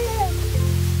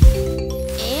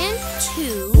 and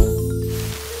 2.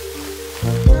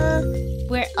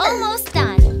 We're almost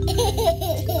done.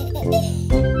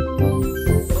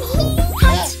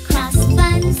 Hot cross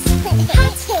buns,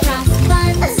 hot cross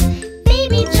buns.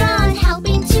 Baby John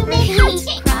helping to make hot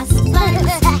cross buns.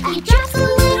 He drops a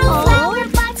little flour,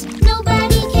 but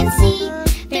nobody can see.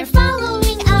 They're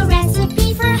following a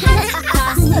recipe for hot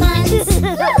cross buns.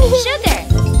 Sugar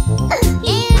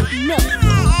and milk.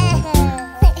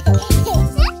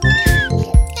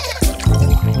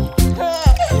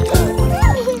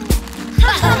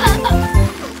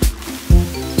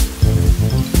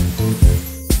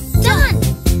 Done.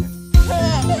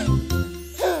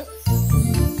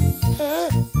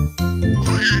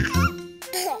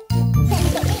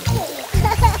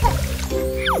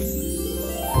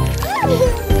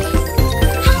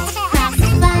 Hot cross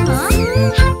buns,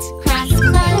 hot cross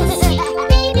buns.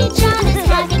 Baby John is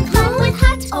having fun with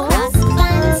hot cross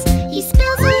buns. He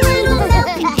spills a little milk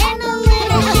and a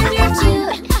little sugar too.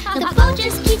 The bowl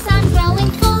just keeps on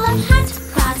growing full of hot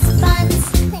cross buns.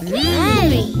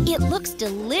 It looks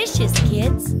delicious,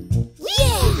 kids.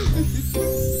 Yeah!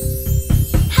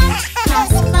 Hot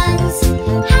cross buns,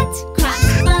 hot cross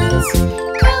buns.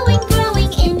 Growing,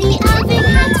 growing in the oven,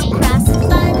 hot cross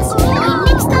buns. We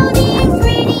mixed all the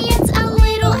ingredients, a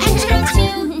little extra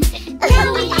too. Now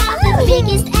we have the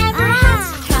biggest ever hot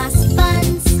cross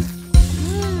buns.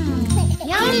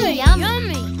 Yummy,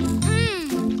 yummy.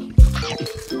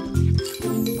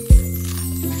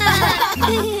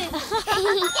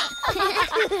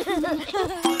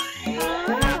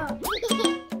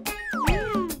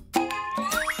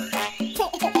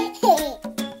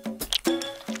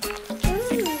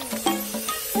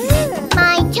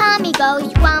 My tummy goes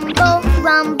rumble,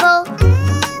 rumble,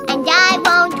 and I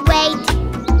won't wait.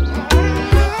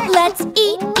 Let's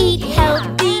eat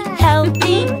healthy,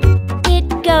 healthy. It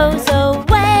goes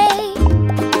away.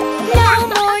 No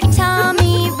more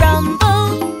tummy rumble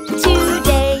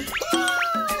today.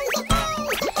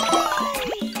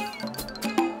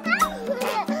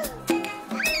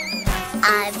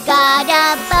 I've got a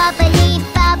bubbly,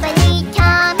 bubbly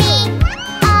tummy.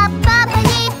 A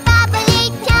bubbly, bubbly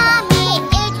tummy.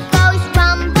 It goes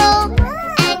rumble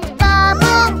and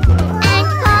bubble and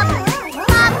pop,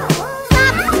 pop,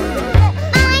 pop.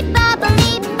 My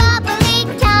bubbly, bubbly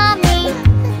tummy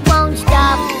won't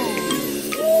stop.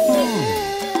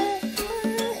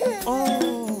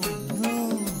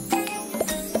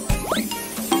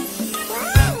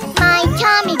 My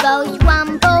tummy goes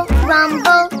rumble,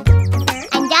 rumble,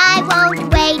 and I won't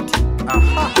wait.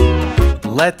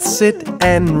 Let's sit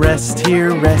and rest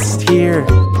here, rest here.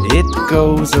 It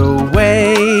goes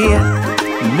away.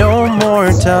 No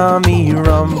more tummy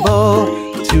rumble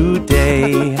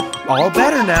today. All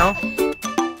better now.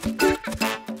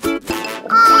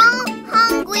 Oh,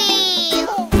 hungry.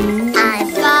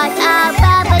 I've got a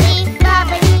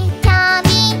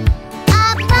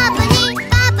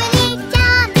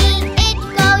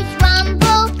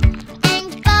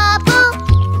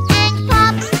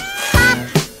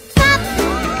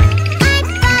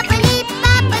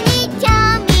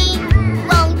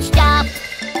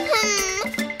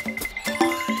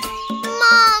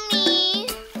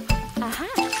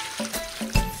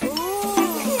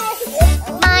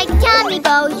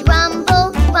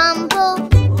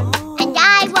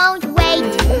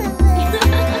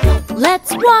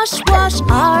Wash, wash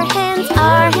our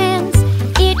hands,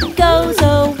 it goes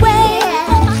away.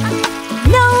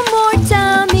 No more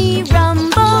tummy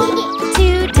rumble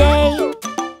today.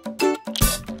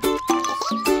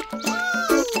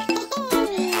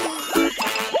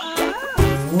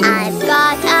 I've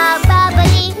got a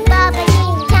bubbly, bubbly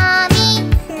tummy.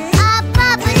 A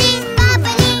bubbly,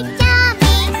 bubbly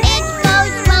tummy. It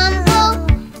goes rumble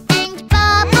and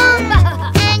bubble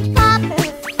and pop,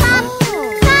 pop,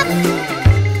 pop.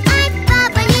 My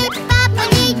bubbly,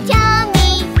 bubbly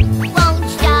tummy won't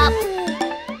stop.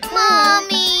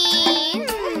 Mommy.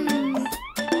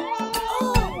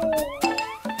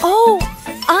 Oh,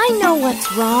 I know what's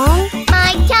wrong.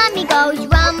 My tummy goes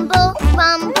rumble,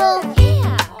 rumble.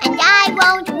 And I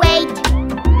won't wait.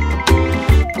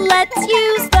 Let's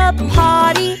use the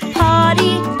potty,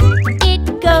 potty. It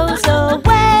goes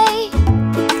away.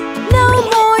 No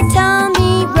more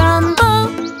tummy rumble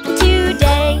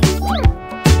today.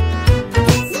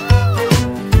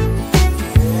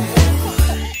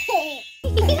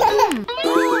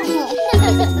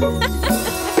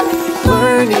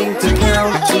 Learning to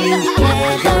count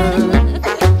together,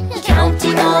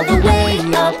 counting all the way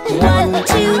up. 1,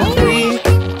 2, 3.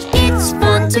 It's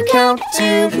fun to count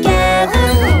together.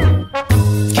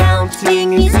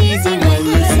 Counting is easy when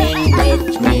you sing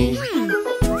with me.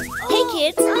 Hey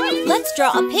kids, let's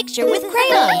draw a picture with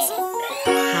crayons.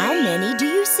 How many do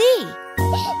you see?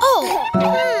 Oh,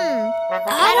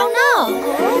 I don't know.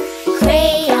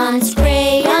 Crayons,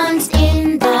 crayons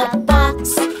in the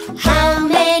box. How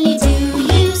many do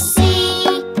you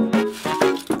see?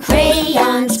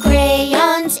 Crayons,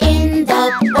 crayons in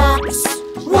the box.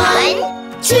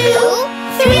 1, 2,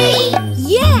 3.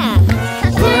 Yeah!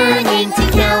 Learning to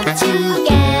count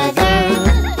together,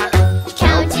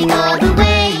 counting all the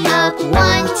way up.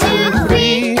 1, 2,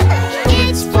 3.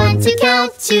 It's fun to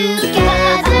count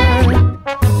together.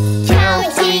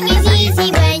 Counting is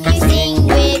easy when you sing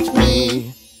with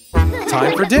me.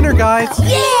 Time for dinner, guys.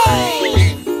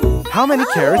 Yay! How many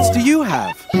carrots do you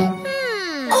have?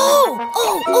 Oh!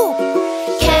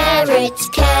 Carrots,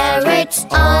 carrots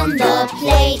on the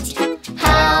plate.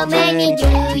 How many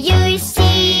do you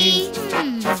see?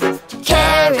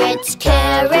 Carrots,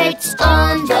 carrots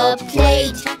on the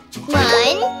plate.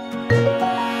 1, 2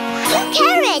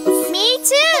 carrots. Me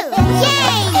too.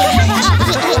 Yay!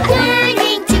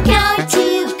 Learning to count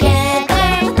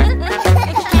together,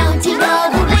 counting all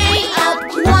the way up.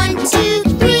 1, 2,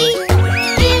 3.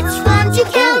 It's fun to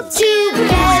count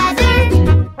together.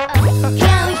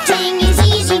 Counting is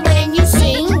easy when you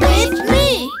sing with me.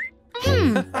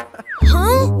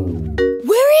 Huh?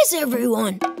 Where is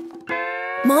everyone?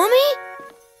 Mommy?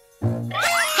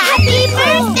 Happy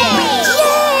birthday!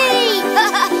 Yay!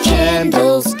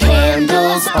 Candles,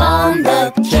 candles on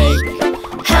the cake.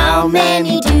 How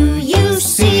many do you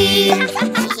see?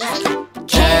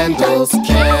 Candles,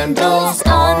 candles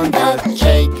on the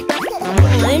cake.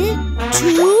 1,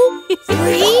 2,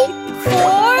 3,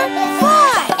 4,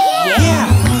 5.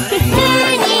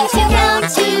 Learning to count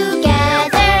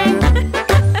together,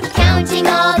 counting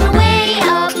all the way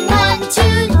up. 1,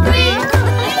 2, 3.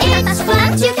 It's fun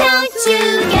to count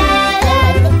together.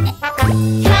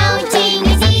 Counting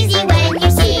is easy when you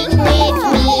sing with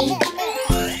me.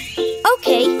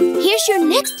 Okay, here's your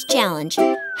next challenge.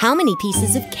 How many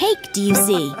pieces of cake do you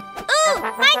see? Ooh,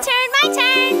 my turn, my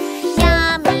turn.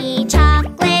 Yummy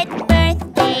chocolate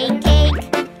birthday cake.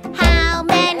 How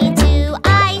many do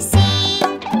I see?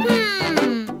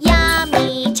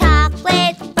 Yummy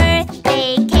chocolate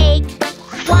birthday cake.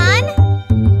 1,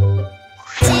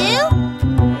 2,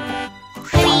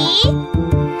 3,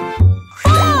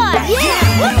 4.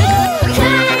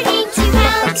 Learning to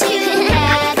count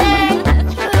together,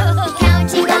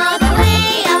 counting all the way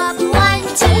up. 1,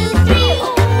 2, 3.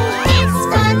 It's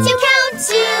fun to count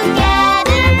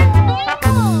together.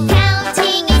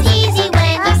 Counting is easy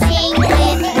when you sing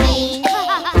with me.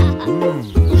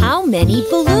 How many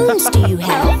balloons do you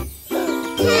have?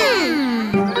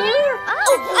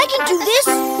 Oh, I can do this!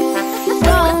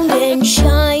 Round and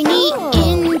shiny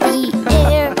in the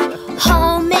air.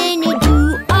 How many do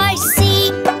I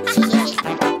see?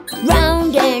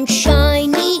 Round and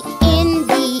shiny in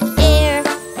the air.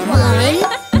 1,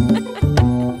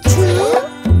 2,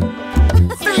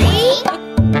 3,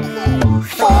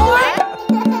 4,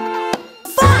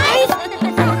 5,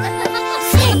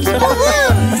 6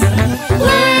 balloons!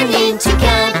 Learning to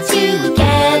count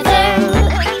together,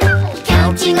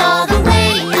 counting all the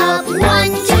way up. 1,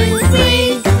 2,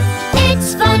 3. It's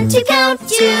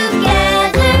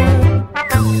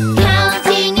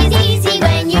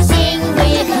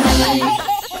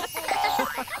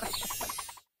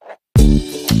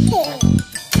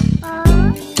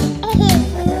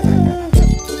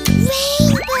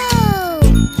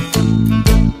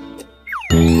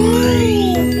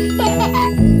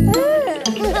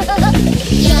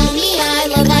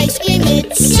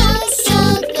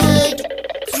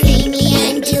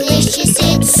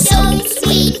So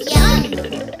sweet, yum.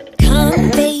 Come,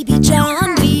 baby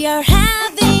John, we are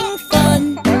having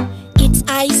fun. It's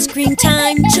ice cream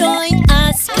time, join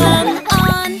us, come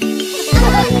on.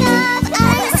 I love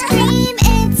ice cream,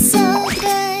 it's so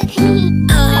good.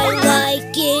 I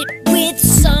like it with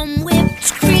some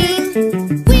whipped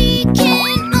cream. We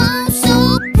can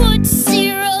also put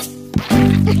syrup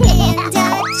and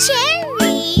a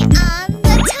cherry on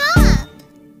the top.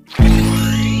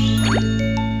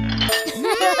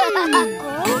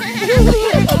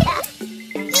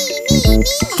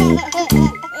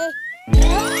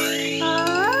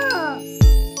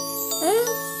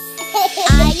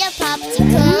 I love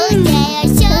popsicles, they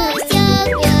are so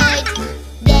good.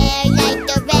 They're like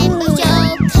the rainbow, so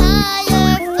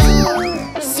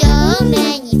colorful. So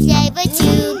many flavors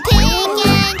to pick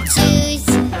and choose.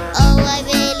 Oh, I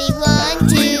really want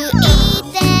to eat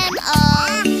them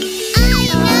all. I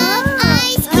love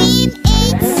ice cream,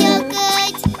 it's so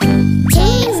good.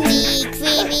 Tasty,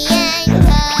 creamy and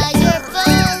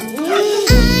colorful.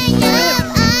 I love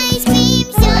ice cream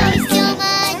so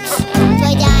much.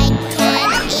 But I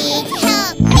can't eat,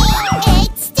 help me,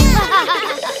 it's done.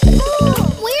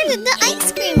 Where did the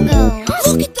ice cream go?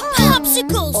 Look at the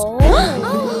popsicles!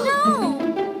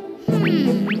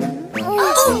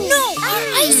 Oh no, our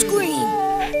ice cream!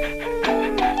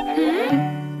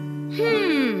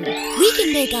 We can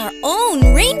make our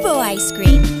own rainbow ice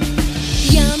cream.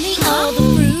 Yummy, all the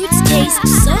fruits taste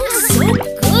so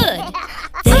good.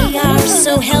 They are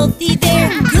so healthy, they're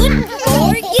good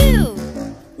for you.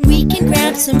 We can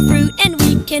grab some fruit and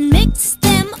we can mix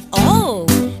them all.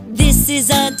 This is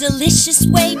a delicious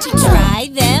way to try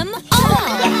them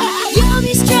all.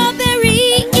 Yummy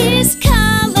strawberry is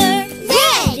color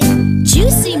Red,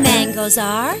 juicy mangoes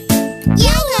are.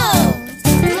 yellow,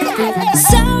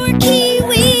 Sour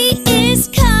kiwi is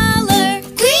color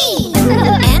green,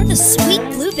 and the sweet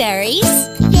blueberries.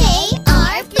 they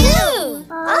are blue.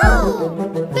 Oh,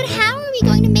 but how are we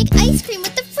going to make ice cream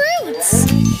with the fruits?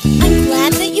 I'm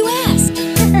glad that you asked.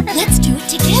 Let's do it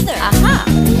together.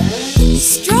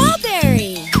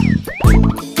 Strawberry,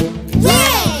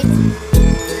 Red,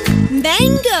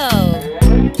 mango,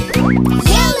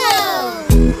 yellow,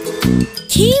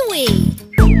 kiwi,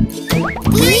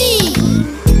 green,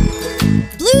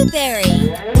 blueberry.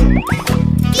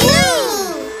 blue,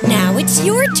 Now it's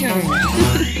your turn.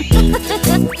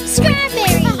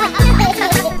 strawberry,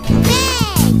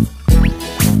 red,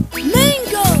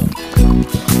 Mango,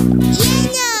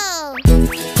 yellow,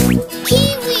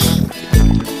 kiwi,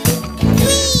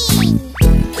 green,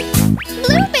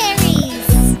 blueberries,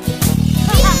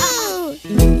 blue.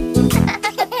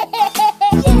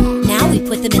 now we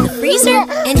put them in the freezer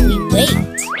and we wait.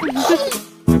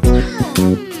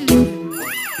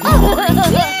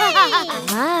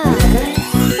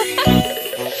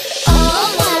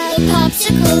 All of the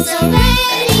popsicles are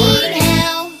ready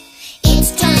now.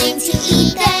 It's time to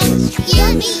eat them.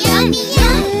 Yummy, yummy,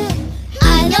 yum. I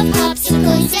love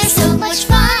popsicles, they're so much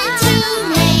fun to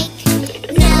make.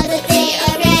 Now that they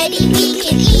are ready, we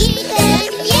can eat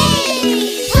them.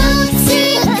 Yay!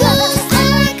 Popsicles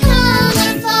are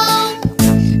colorful,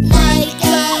 like a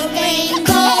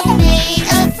rainbow made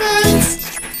of fruits.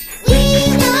 We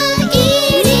love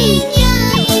eating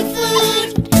yummy food.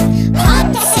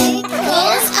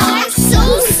 Popsicles are so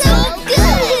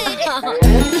good.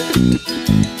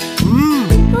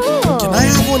 Can I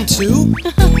have one too?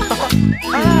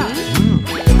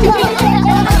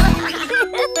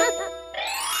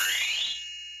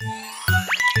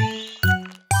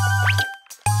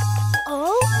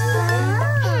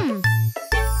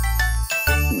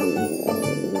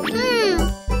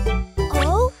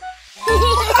 Oh?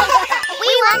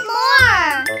 We want more.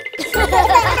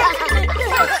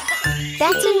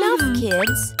 That's enough,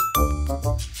 kids.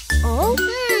 Oh?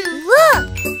 Look!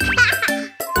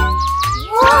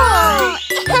 Whoa!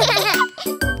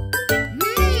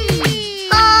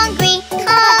 Hungry,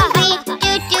 hungry,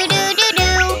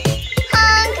 do-do-do-do-do.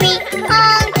 Hungry,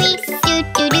 hungry,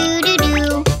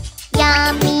 do-do-do-do-do.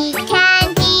 Yummy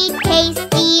candy,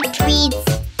 tasty treats.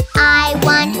 I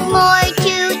want more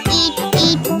to eat,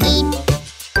 eat, eat.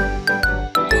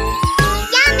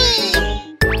 Yummy!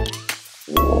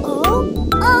 Oh,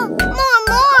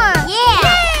 more! Yeah!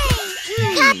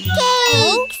 Yay!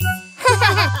 Cupcakes!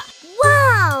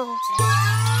 Wow!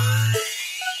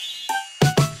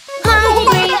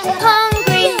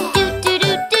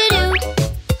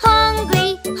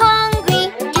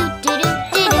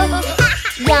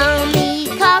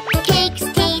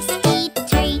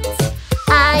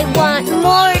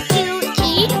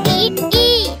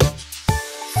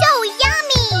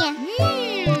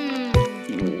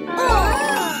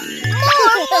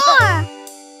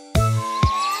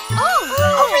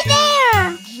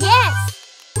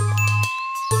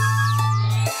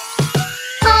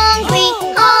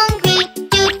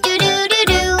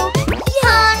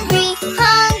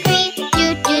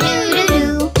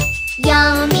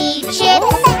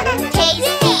 chips,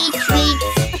 tasty treats.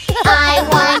 I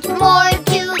want more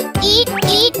to eat,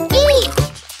 eat, eat.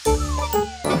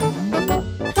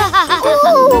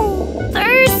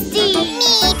 Thirsty.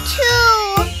 Me too.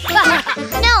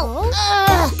 No.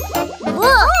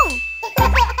 Whoa.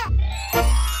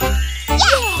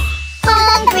 Yeah.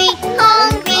 Hungry,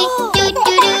 hungry, do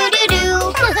do do do do.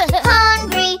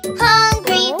 Hungry,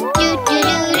 hungry, do do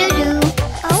do do do.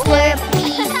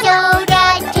 Slurpee soda,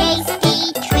 tasty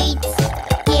treats.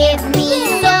 Give me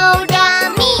soda,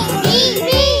 me.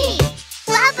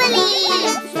 Bubbly,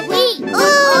 sweet. Ooh.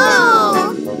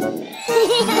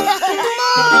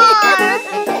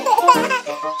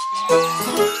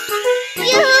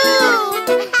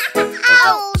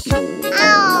 Ouch!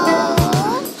 Ow!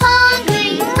 Hungry,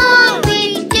 hungry,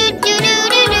 do do do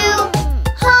do do.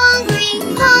 Hungry,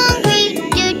 hungry,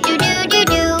 do do do do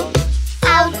do.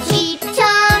 Ouchie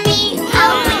tummy,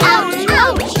 ouch, ouch,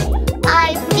 ouch. I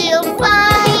feel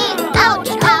funny,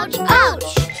 ouch, ouch,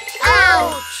 ouch,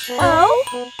 ouch. Oh?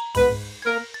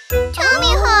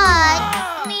 Tummy hot.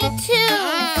 Me too.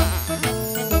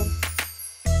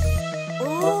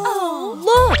 Oh,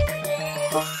 look!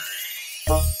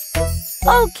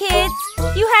 Oh, kids,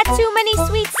 you had too many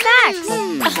sweet snacks.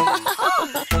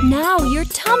 Now your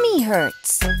tummy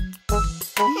hurts.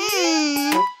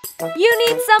 You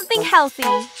need something healthy.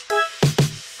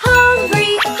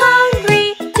 Hungry,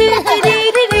 hungry, do do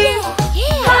do do do.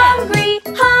 Hungry,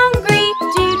 hungry,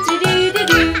 do do do do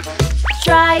do.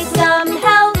 Try some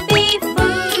healthy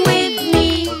food with me.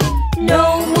 No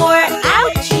more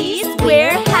ouchies,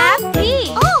 we're happy.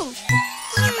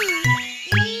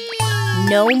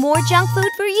 No more junk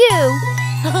food for you.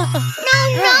 No,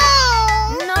 no.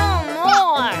 No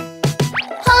more.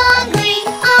 Hungry,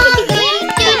 hungry,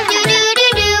 do do do do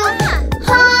do.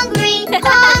 Hungry,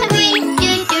 hungry,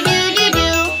 do do do do do.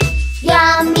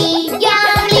 Yummy,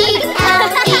 yummy,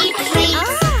 healthy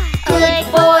treats. Good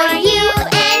for you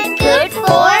and good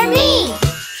for me.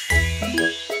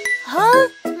 Huh?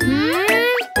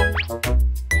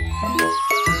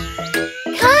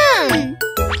 Come.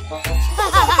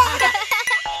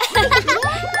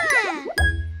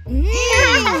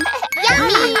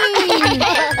 Yummy.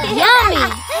 Yummy.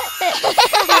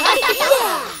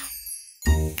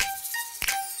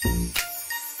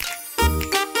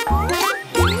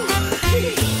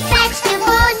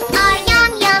 Vegetables are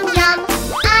yum, yum, yum.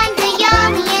 I'm the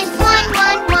yummiest one,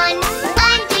 one, one.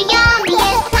 I'm the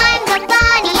yummiest, I'm the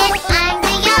funniest. I'm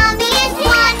the yummiest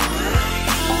one.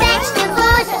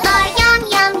 Vegetables are yum,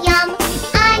 yum, yum.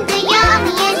 I'm the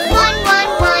yummiest one,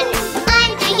 one, one.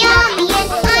 I'm the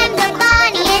yummiest, I'm the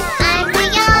funniest. I'm the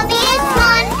yummiest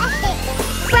one.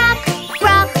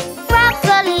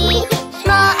 Broccoli,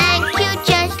 small and cute,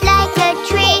 just like a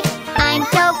tree. I'm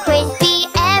so crispy,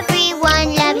 everyone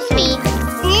loves me.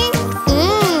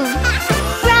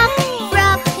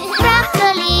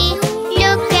 Broccoli,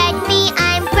 look at me,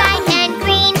 I'm bright and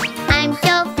green. I'm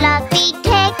so fluffy,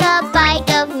 take a bite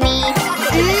of me.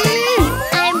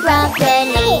 I'm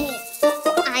broccoli.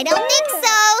 I don't think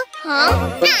so. Huh?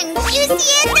 I'm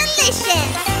juicy and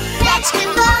delicious.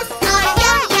 Vegetables are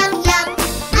yum, yum, yum.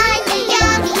 I'm the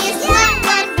yummiest one,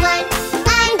 one, one.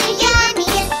 I'm the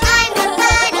yummiest, I'm the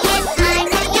funniest. I'm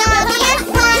the yummiest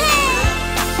one.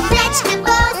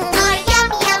 Vegetables are yum,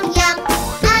 yum, yum.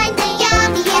 I'm the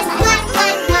yummiest one,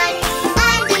 one, one.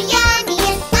 I'm the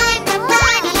yummiest, I'm the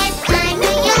funniest. I'm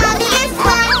the yummiest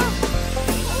one.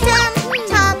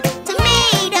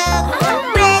 Tomato,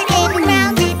 red and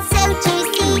round, it's so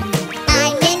juicy.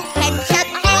 I'm in ketchup,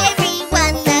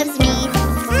 everyone loves me.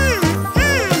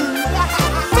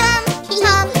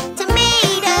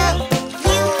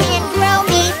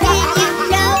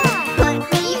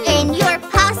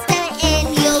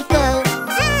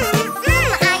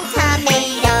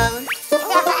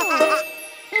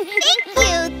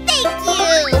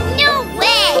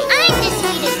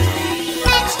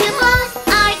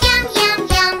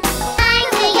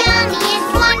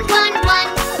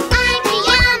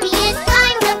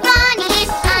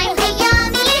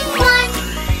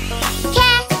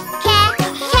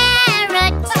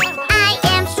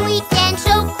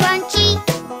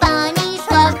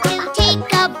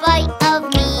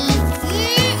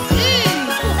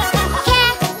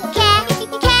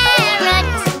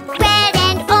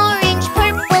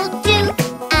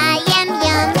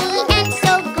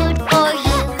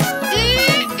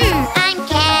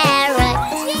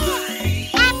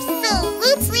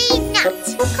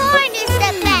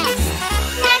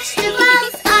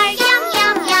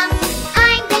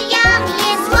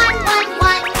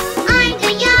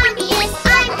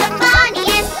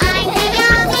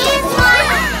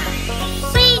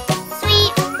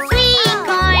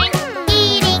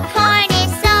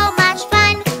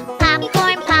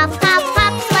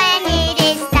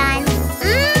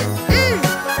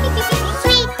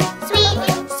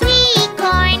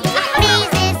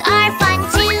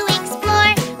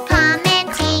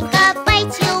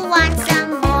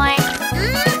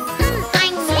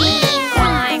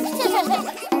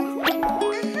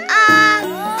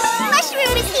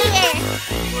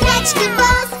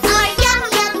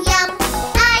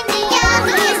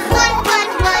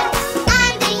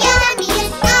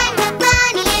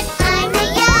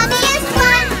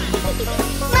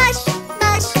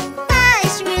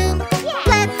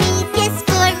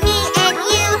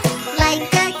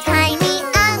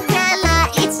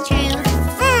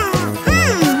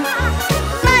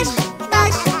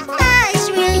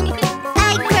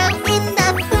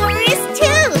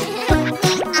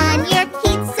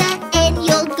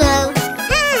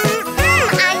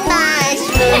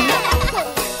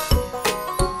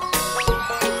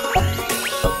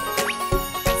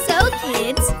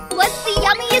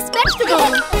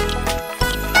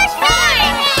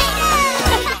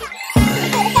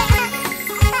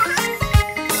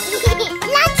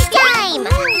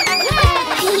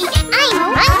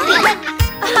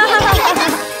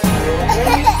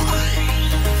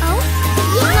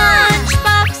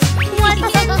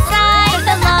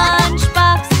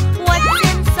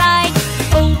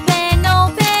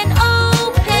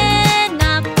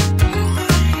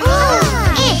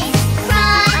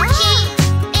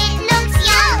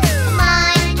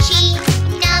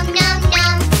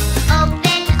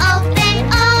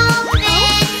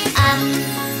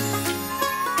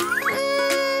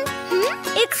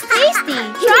 It's tasty.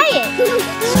 Try it.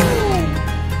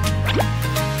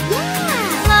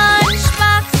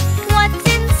 Lunchbox, what's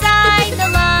inside the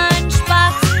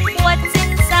lunchbox? What's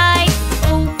inside?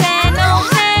 Open,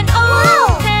 open,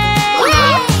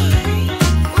 open.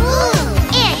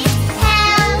 It's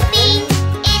healthy.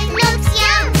 It looks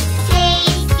yum.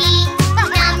 Tasty.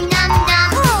 Nom nom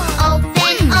nom.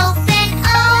 Open, open,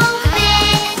 open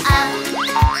up.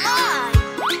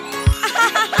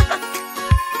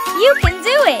 You can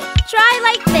do it. Try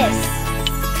like this.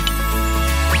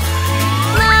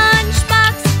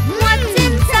 Lunchbox, what's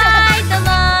inside the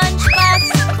lunchbox?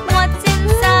 What's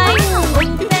inside?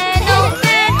 Open,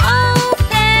 open,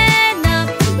 open up.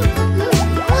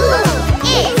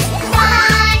 It's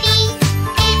funny.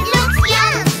 It looks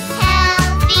yum.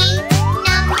 Healthy.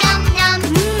 Nom nom nom.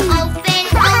 Open,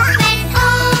 open,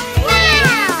 open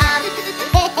up.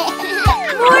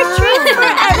 More treats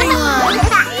for everyone.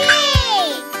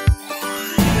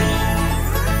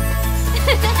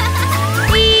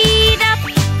 Eat up,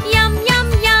 yum, yum,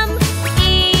 yum.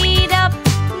 Eat up,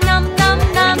 num, num,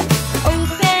 num.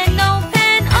 Open,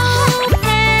 open,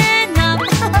 open up.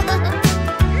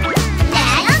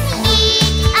 Let's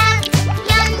eat up.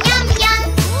 Yum yum yum.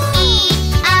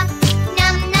 Eat up.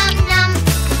 Nom nom nom.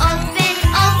 Open,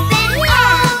 open,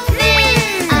 open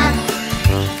up.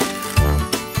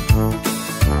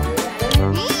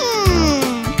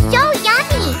 So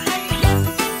yummy.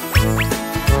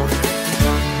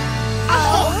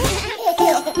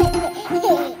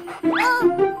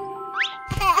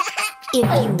 If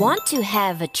you want to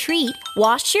have a treat,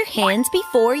 wash your hands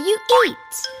before you eat.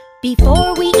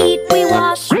 Before we eat, we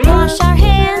wash our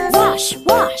hands. Wash,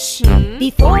 wash.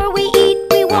 Before we eat,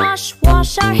 we wash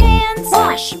our hands.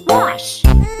 Wash, wash.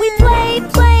 We play,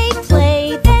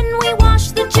 then we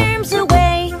wash the germs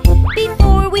away.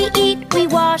 Before we eat, we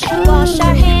wash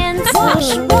our hands.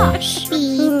 Wash, wash.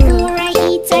 Before I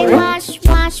eat, I wash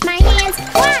my hands.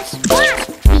 Wash, wash.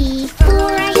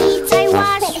 Before I eat, I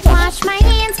wash my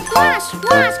hands. Wash,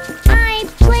 wash. I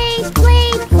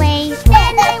play,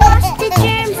 then I wash the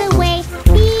germs away.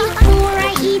 Before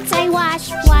I eat, I wash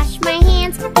my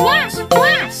hands. Wash,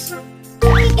 wash.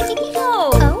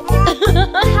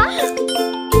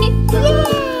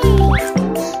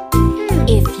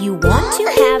 If you want to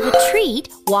have a treat,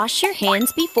 wash your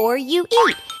hands before you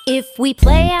eat. If we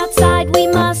play outside, we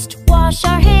must wash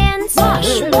our hands.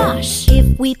 Wash, wash.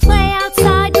 If we play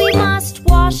outside, we must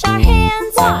wash our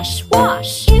hands. Wash,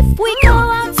 wash. If we go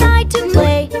outside to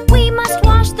play, we must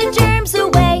wash the germs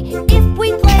away. If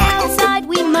we play outside,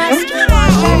 we must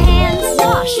wash our hands.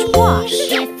 Wash, wash.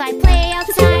 If I play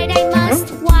outside, I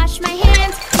must wash my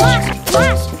hands. Wash,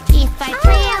 wash. If I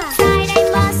play outside, I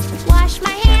must wash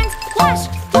my hands. Wash,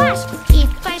 wash.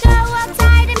 If I go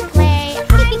outside and play,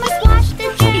 I must wash the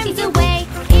germs away.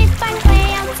 If I play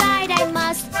outside, I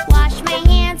must wash my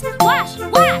hands. Wash,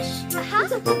 wash.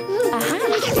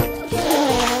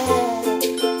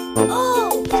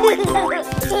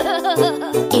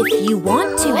 If you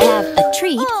want to have a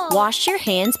treat, wash your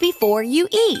hands before you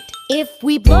eat. If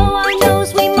we blow our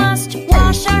nose, we must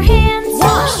wash our hands.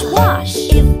 Wash, wash.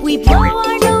 If we blow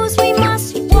our nose, we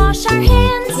must wash our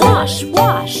hands. Wash,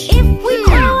 wash. If we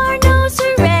blow our nose,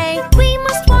 hooray, we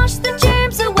must wash the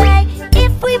germs away.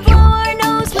 If we blow our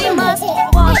nose, we must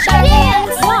wash our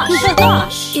hands. Wash,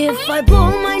 wash. If I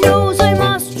blow my nose, I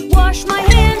must wash my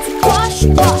hands. Wash,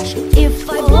 wash. If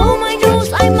I blow my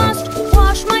nose, I must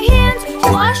wash my hands.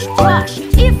 Wash, wash.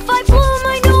 If I blow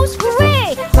my nose,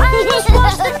 hooray, I must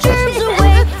wash the germs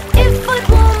away. If I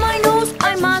blow my nose,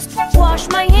 I must wash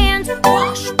my hands.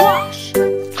 Wash, wash.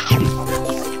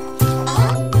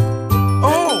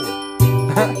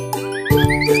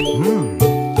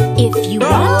 If you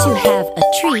want to have a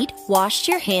treat, wash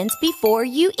your hands before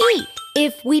you eat.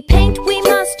 If we paint, we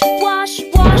must wash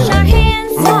our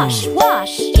hands. Wash,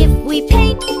 wash. If we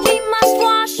paint, we must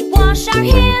wash our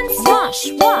hands. Wash,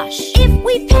 wash. If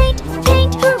we paint,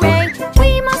 hooray,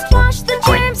 we must wash the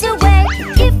germs away.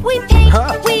 If we paint,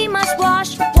 we must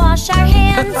wash our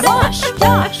hands. Wash,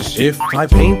 wash. If I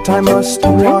paint, I must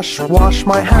wash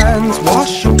my hands.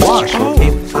 Wash, wash.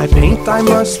 If I paint, I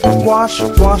must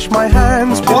wash my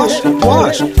hands. Wash,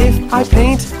 wash. If I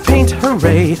paint,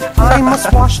 hooray, I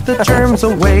must wash the germs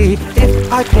away.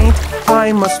 If I paint,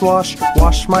 I must wash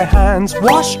my hands.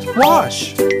 Wash,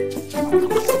 wash.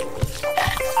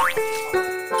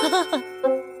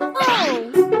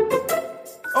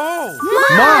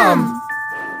 Mom!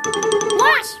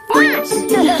 Wash, wash.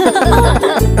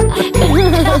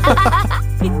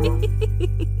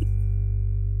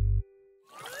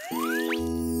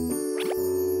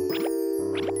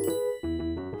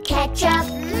 Ketchup,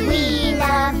 we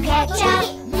love ketchup.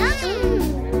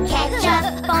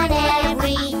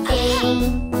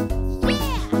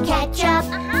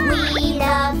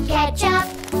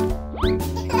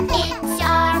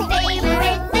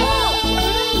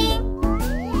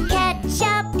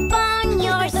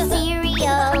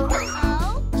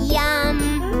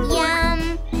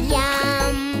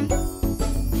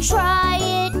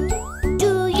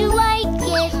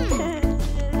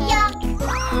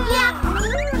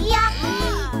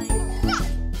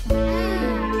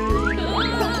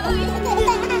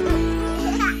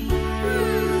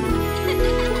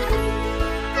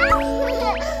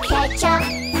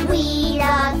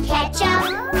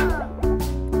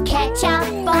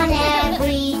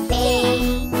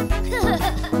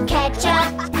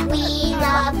 we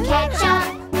love ketchup.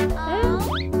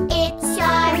 It's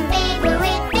our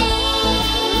favorite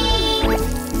thing.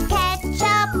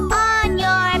 Ketchup on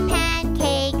your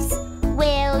pancakes.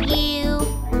 Will you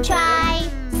try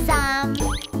some?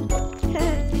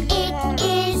 It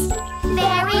is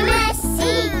very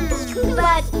messy,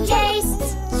 but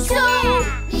tastes so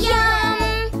yum.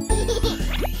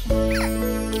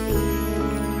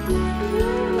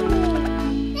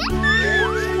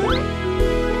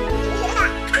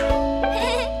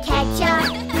 Ketchup,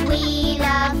 we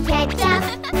love ketchup.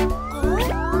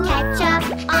 Ketchup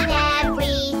on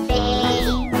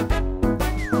everything.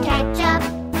 Ketchup,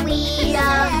 we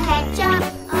love ketchup.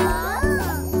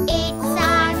 It's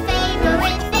our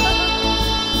favorite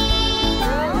thing.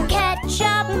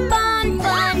 Ketchup on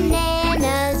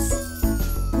bananas.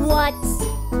 What's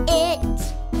it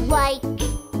like?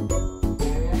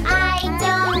 I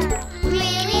don't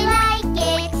really like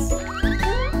it.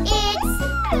 It's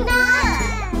not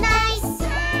nice.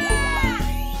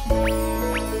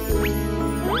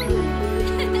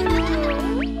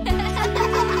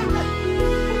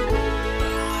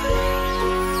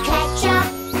 Ketchup,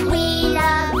 we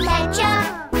love ketchup.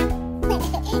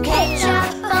 Ketchup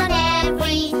on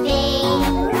everything.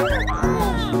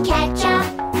 Ketchup,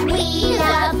 we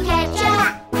love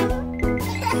ketchup.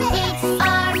 It's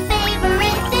our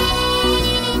favorite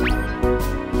thing.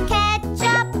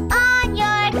 Ketchup on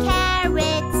your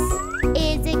carrots.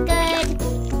 Is it good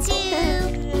to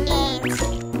eat?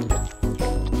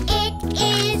 It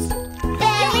is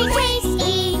very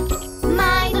tasty.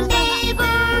 My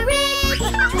favorite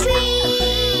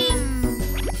treat.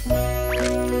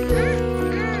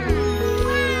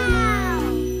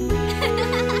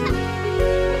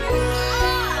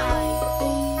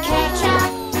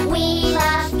 Ketchup, we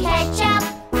love ketchup.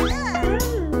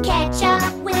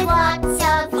 Ketchup with lots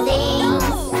of things.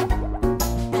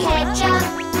 Ketchup,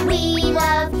 we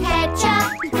love ketchup,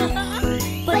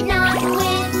 but not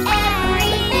with everything.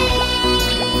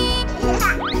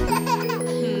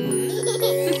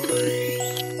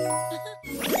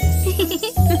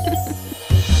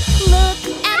 Look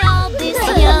at all this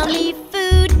yummy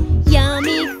food,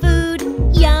 yummy food,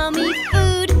 yummy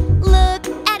food. Look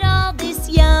at all this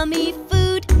yummy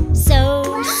food, so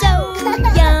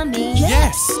yummy.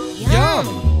 Yes! Yum!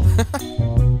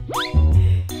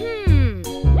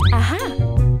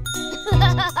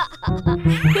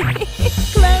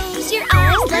 Close your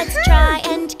eyes, let's try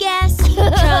and guess.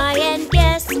 Try and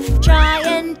guess, try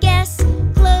and guess.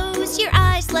 Close your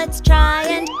eyes, let's try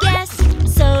and guess.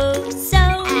 So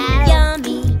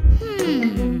yummy.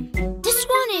 This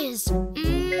one is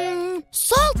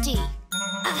salty.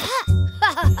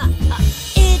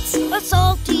 It's a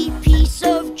salty piece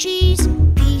of cheese.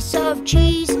 Piece of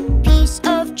cheese, piece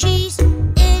of cheese.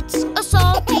 It's a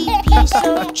salty piece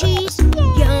of cheese.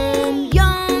 Yum,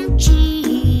 yum,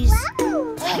 cheese.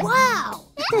 Wow!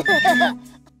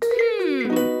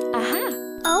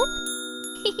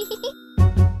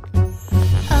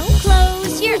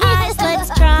 Close your eyes, let's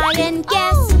try and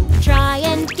guess. Try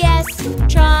and guess,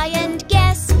 try and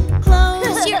guess.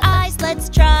 Close your eyes, let's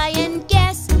try and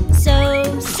guess. So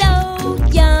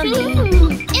yummy.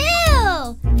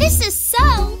 Ew! This is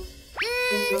so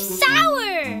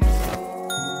sour.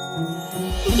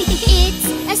 It's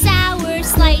a sour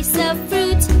slice of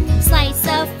fruit. Slice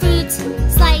of fruit,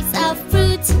 slice of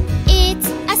fruit. It's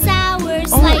a sour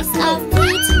slice of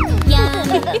fruit. Yum,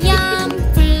 yum,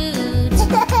 fruit.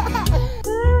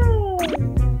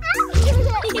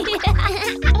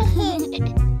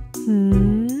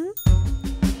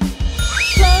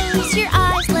 Close your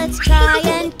eyes, let's try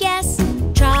and guess.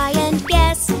 Try and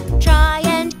guess, try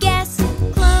and guess.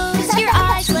 Close your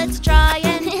eyes, let's try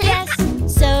and guess.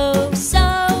 So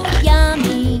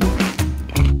yummy.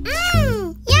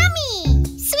 Yummy!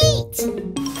 Sweet!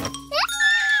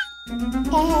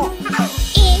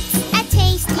 It's a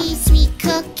tasty sweet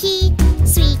cookie.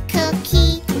 Sweet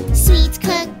cookie, sweet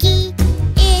cookie.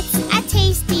 It's a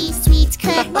tasty sweet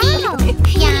cookie.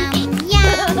 Yum,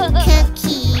 yum,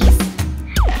 cookies.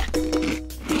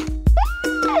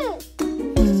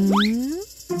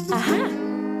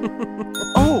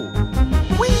 Oh!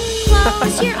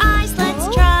 Close your eyes, let's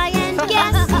try and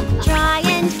guess. Try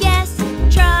and guess,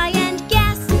 try and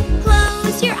guess.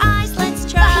 Close your eyes, let's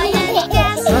try and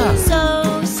guess. So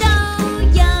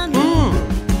yummy.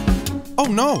 Oh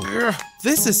no!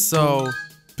 This is so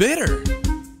bitter.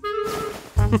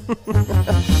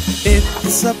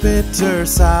 It's a bitter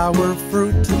sour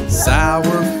fruit.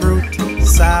 Sour fruit,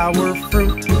 sour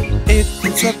fruit.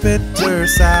 It's a bitter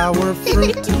sour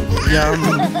fruit. Yum,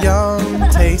 yum,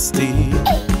 tasty.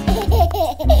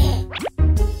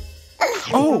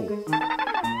 Oh!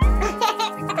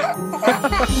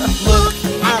 Look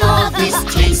at all this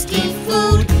tasty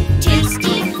food,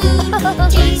 tasty food,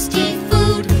 tasty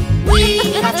food.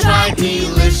 We have tried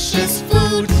delicious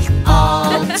food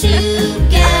all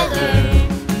together.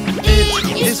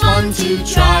 It is fun to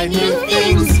try new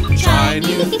things, try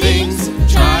new things,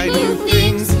 try new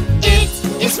things. It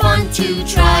is fun to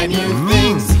try new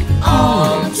things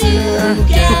all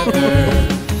together.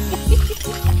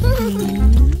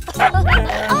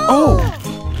 Oh!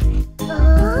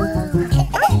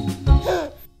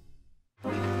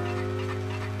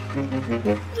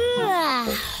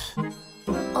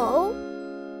 Oh?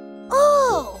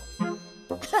 Oh!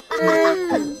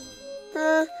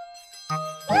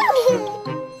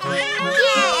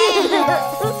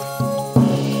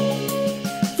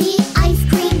 The ice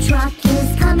cream truck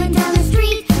is coming down the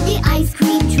street. The ice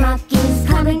cream truck is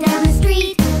coming down the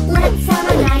street. Let's have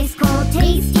a nice cold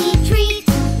tasty treat.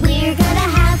 We're gonna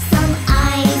have some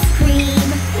ice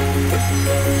cream.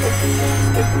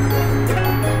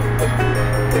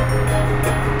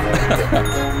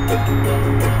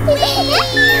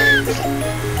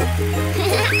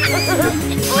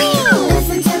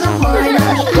 Listen to the horn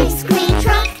on the ice cream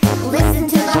truck. Listen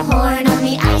to the horn on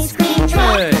the ice cream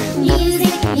truck.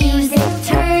 Music, music,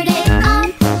 turn it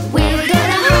up. We're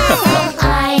gonna have some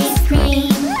ice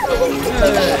cream.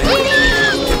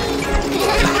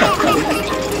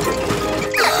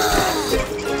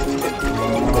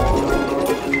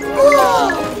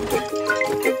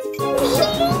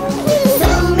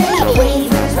 So many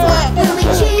flavors, what will we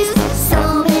choose? So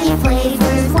many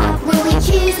flavors, what will we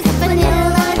choose?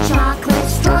 Vanilla, chocolate,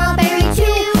 strawberry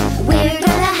too. We're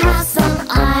gonna have some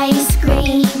ice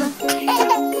cream.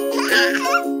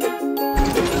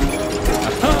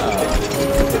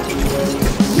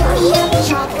 Yum yum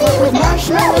chocolate with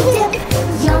marshmallow dip.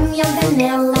 Yum yum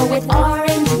vanilla with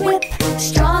orange whip.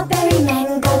 Strawberry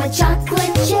mango with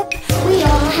chocolate chip. We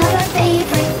all have a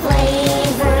favorite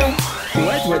flavor.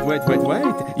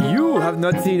 Wait. You have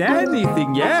not seen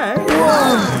anything yet.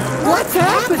 What's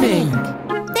happening?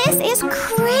 This is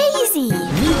crazy!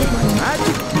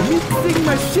 Magic mixing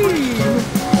machine.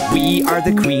 We are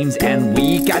the creams and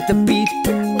we got the beat.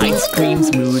 Ice cream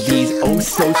smoothies, oh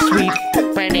so sweet.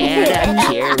 Banana,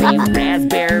 cherry,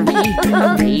 raspberry,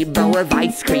 rainbow of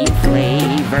ice cream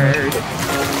flavored.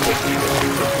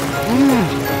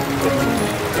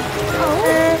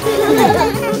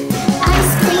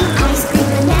 Ice cream,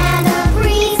 banana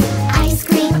breeze. Ice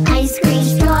cream,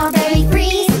 strawberry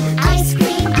freeze. Ice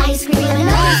cream,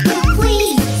 another scoop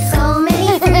please. So many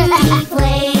fruity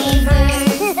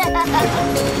flavors.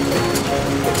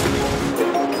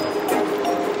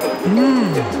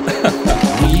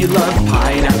 We love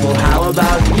pineapple, how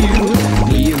about you?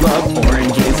 We love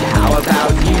oranges, how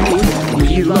about you?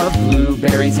 We love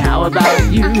blueberries, how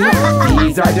about you?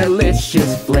 These are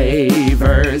delicious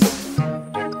flavors.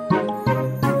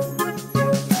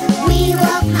 We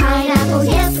love pineapple,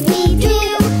 yes we do.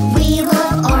 We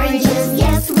love oranges,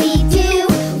 yes we do.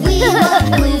 We love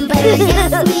blueberries,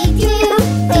 yes we do.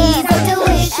 These are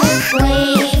delicious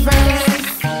flavors.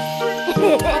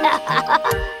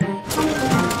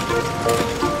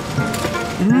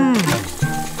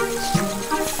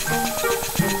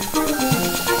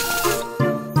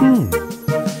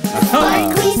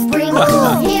 Sparkly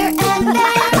sprinkles here and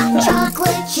there.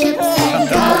 Chocolate chips and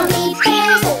gummy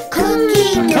bears.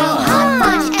 Cookie dough, hot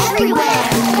fudge everywhere.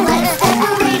 Let's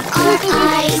decorate our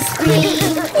ice cream.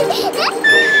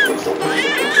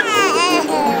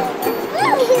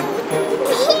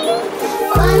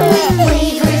 Fun with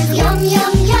flavors, yum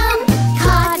yum yum.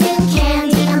 Cotton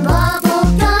candy and bubble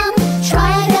gum.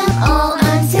 Try them all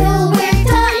until we're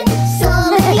done. So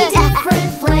many different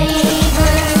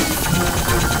flavors.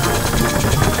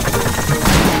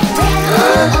 Red,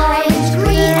 orange,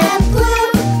 green and blue.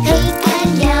 Pink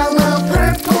and yellow,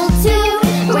 purple too.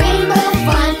 Rainbow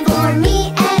fun for me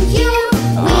and you.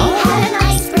 We had an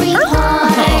ice cream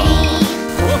party.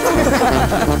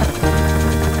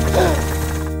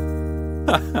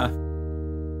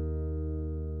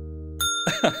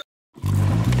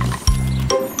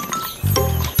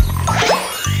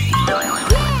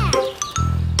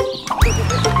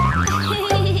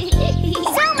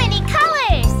 So many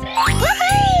colors!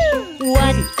 Woohoo!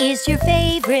 What is your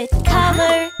favorite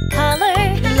color?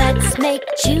 Let's make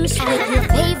juice with your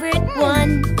favorite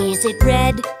one. Is it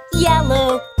red,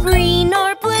 yellow, green,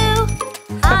 or blue?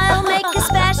 I'll make a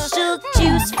special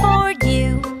juice for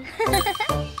you.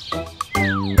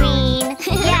 Green,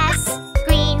 yes,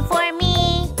 green for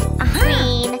me.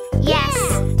 Green, yes,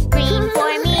 green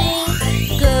for me.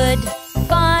 Good.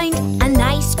 Find a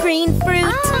nice green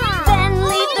fruit. Then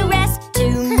leave the rest to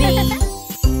me.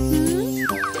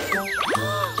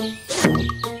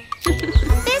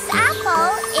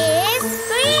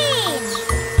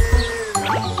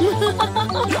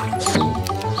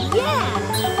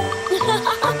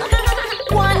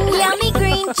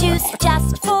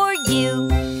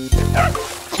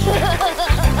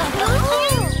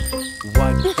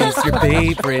 What is your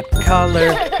favorite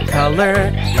color?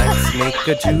 Color. Let's make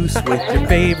a juice with your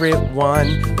favorite one.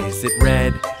 Is it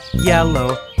red,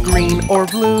 yellow, green, or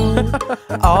blue?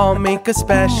 I'll make a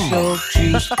special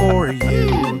juice for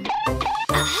you.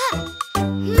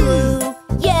 Blue,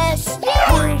 yes,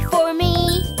 blue for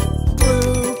me.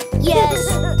 Blue,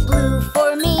 yes, blue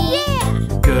for me.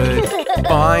 Good.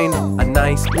 Find a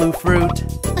nice blue fruit.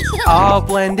 I'll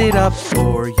blend it up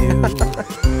for you.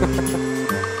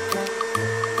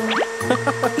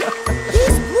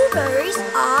 These blueberries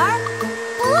are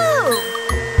blue.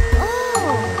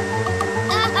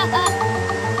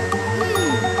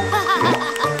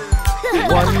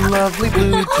 One lovely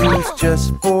blue juice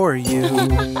just for you.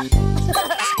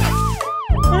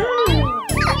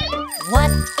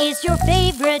 What is your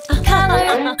favorite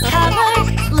color? Color.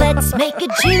 Let's make a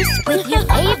juice with your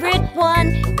favorite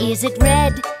one. Is it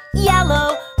red,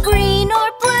 yellow, green,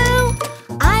 or blue?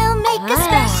 I'll make a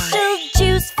special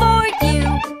juice for you.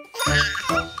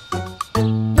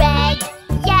 Red,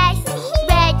 yes,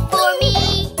 red for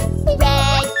me.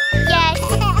 Red, yes,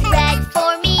 red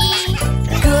for me.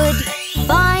 Good.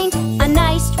 Find a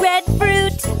nice red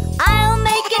fruit. I'll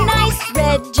make a nice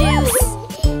red juice.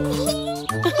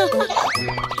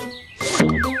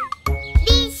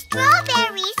 These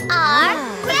strawberries are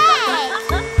red.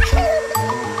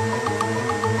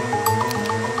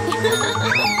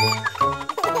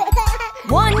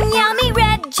 One yummy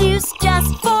red juice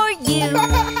just for you.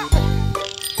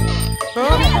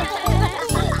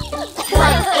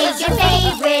 What is your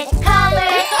favorite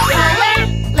color? Color.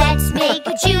 Let's make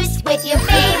a juice with your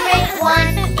favorite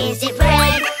one. Is it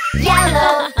red,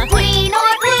 yellow, green,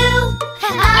 or blue?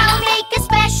 I'll make a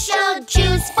special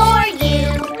juice for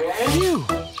you.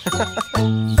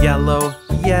 Yellow,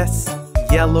 yes,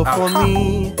 yellow for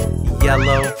me.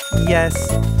 Yellow,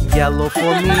 yes, yellow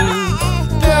for me.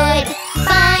 Good.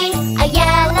 Find a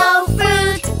yellow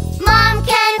fruit. Mom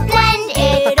can blend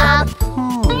it up.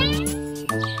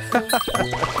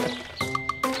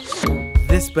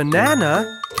 This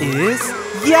banana is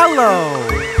yellow.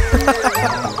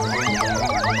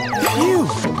 Phew.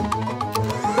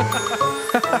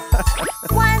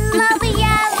 One lovely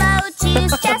yellow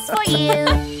juice just for you.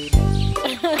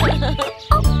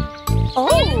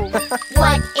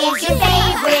 What is your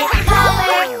favorite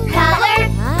color? Color.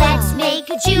 Let's make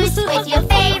a juice with your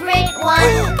favorite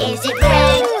one. Is it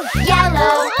red,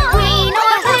 yellow, green,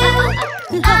 or blue?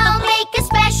 I'll make a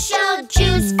special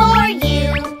juice for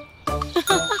you.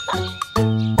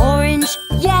 Orange,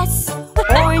 yes,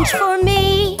 orange for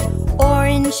me.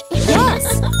 Orange,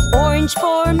 yes, orange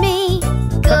for me.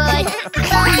 Good.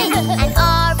 Find an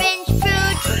orange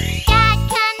fruit that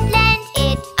can blend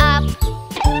it up.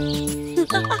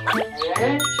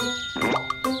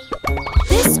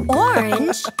 This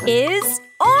orange is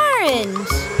orange.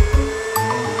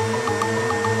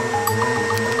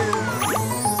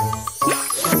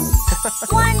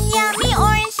 One yummy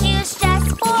orange juice just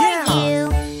for you.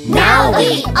 Now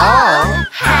we all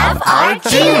have our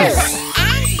juice.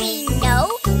 And we know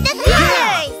the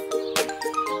colors.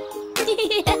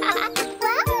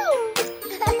 Fresh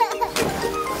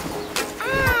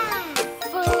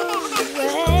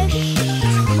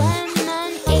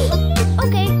lemonade.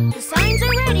 Okay, the signs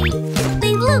are ready.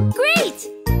 They look great.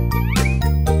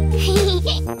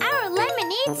 Our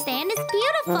lemonade stand is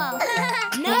beautiful.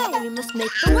 Now we must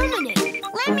make the lemonade.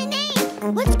 Lemonade.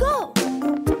 Let's go.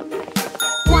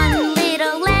 One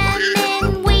little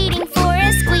lemon waiting for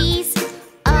a squeeze.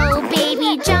 Oh,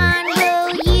 baby John,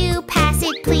 will you pass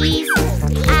it, please?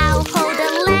 I'll hold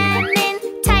a lemon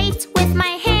tight with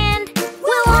my hand.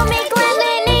 We'll all make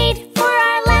lemonade for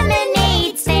our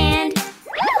lemonade stand.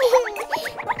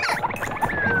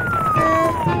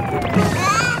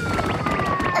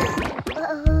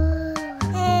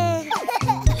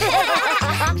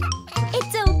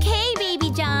 It's okay,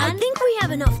 baby John. I think we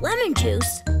have enough lemon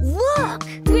juice. Look!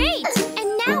 Great!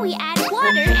 And now we add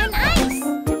water and ice.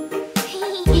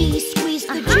 We squeeze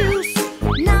the juice.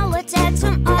 Now let's add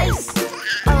some ice.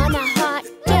 On a hot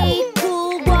day,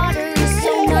 cool water is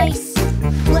so nice.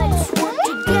 Let's work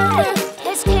together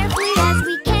as carefully as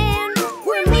we can.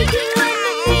 We're making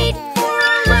lemonade for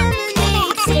our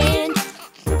lemonade stand.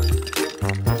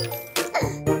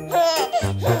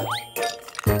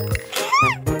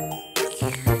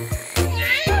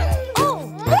 Oh!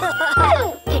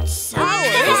 It's sour,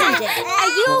 isn't it?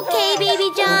 Are you okay, baby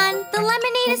John? The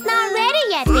lemonade is not ready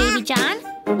yet, baby John.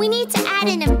 We need to add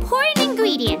an important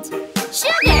ingredient.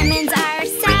 Sugar. Lemons are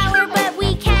sour, but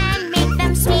we can make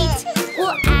them sweet.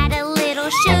 We'll add a little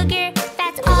sugar.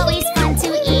 That's always fun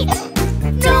to eat.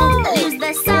 Don't use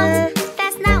the salt.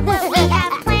 That's not what we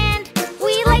have planned.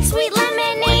 We like sweet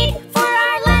lemonade for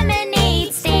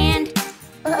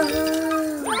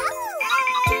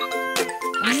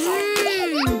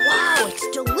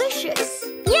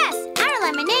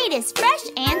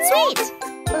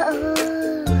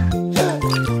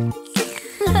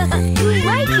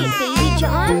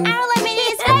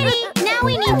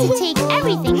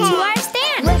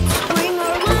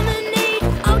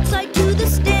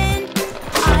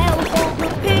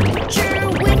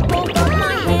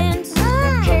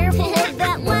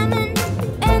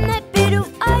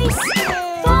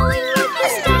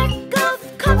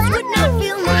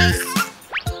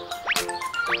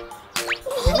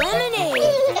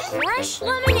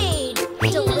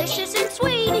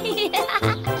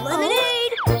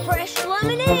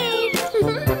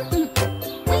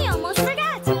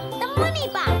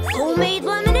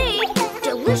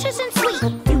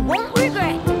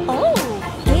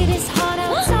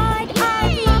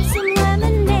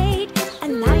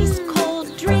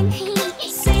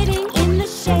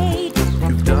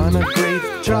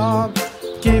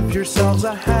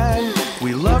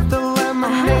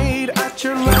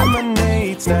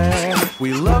stand.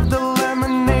 We love the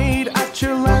lemonade at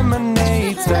your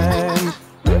lemonade stand.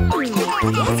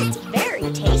 Yes, it's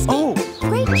very tasty. Oh.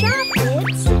 Great job,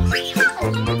 kids.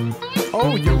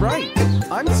 Oh, you're right.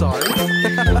 I'm sorry.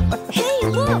 Hey,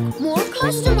 look, more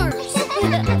customers.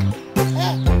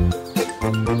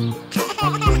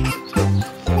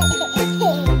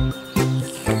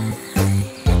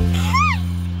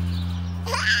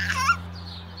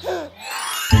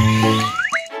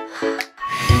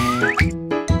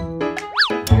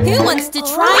 Who wants to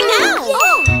try now?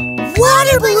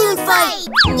 Water balloon fight!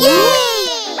 Yay!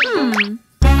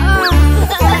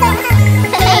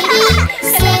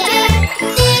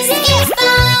 This is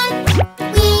fun!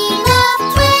 We love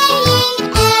playing,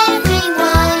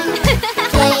 everyone!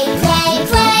 Play, play,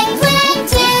 play, play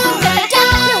till we're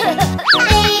done!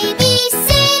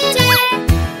 Babysitter,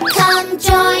 come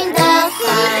join the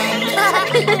fun!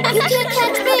 You can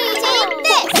catch me! Take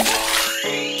this!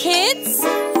 Kids?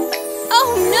 Oh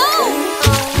no!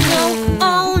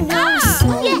 Oh no! So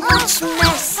much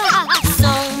mess!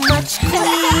 So much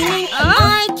cleaning!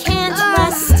 I can't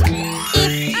rest!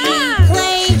 If you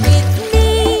play with me,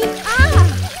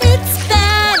 it's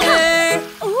better!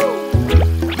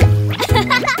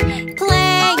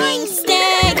 Playing,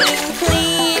 staying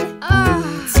clean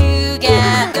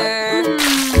together.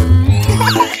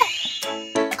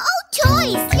 Oh,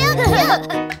 toys! Look!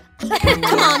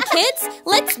 Come on, kids!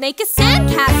 Let's make a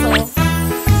sandcastle!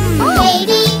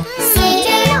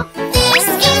 Babysitter, this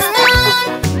is fun!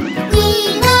 We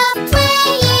love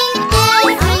playing,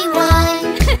 everyone!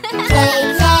 Play,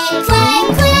 play, play,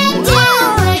 play till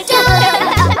we're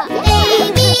done!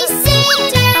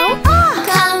 Babysitter,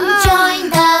 come join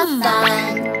the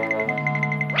fun!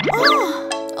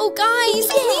 Oh, guys,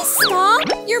 please stop!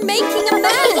 You're making a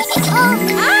mess!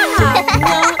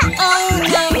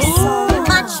 So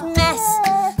much mess!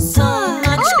 So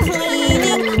much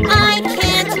cleaning! I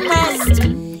can't rest!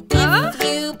 If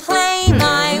you play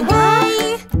my way,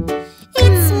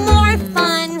 it's more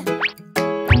fun!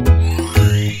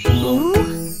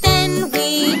 Then we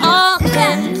all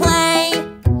can play!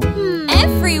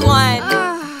 Everyone!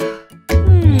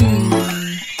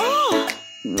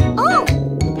 Oh,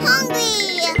 hungry!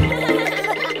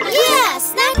 Yeah,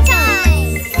 snack time!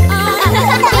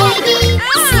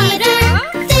 Babysitter,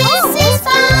 this is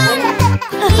fun!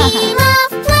 We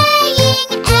love playing,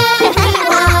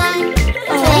 everyone!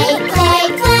 Play, play,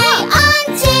 play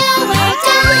until we're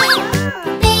done!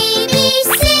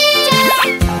 Babysitter,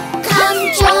 come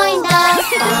join the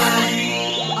fun!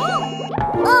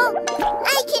 Oh,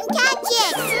 I can catch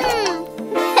it!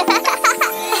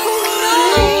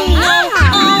 Oh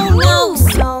no!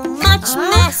 So much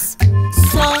mess!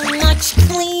 So much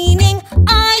cleaning! I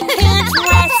can't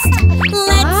rest!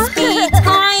 Let's be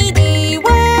tidy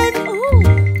when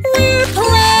we're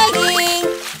playing!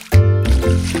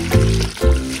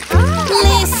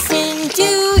 Listen, do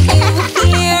you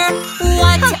hear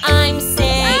what I'm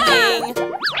saying?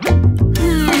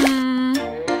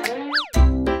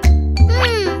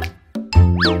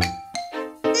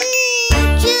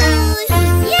 Juice!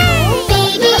 Yay!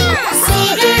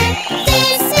 Babysitter,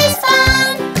 this is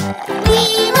fun! We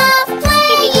love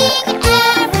playing,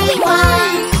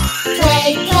 everyone! Play,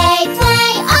 play,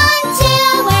 play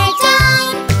until we're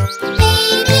done!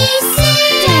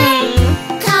 Babysitter,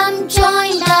 come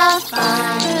join the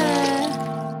fun!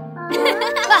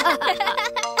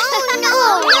 Oh no,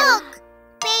 look!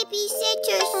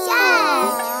 Babysitter's sad!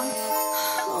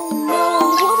 Oh no,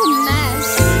 what a mess!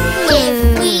 If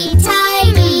we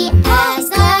tidy as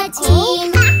a team,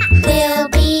 we'll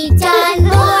be done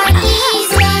more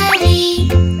easily.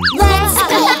 Let's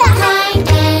be kind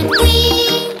and we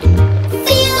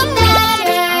feel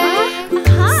better.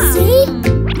 See?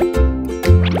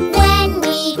 When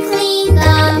we clean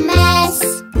the mess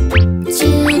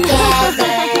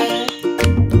together.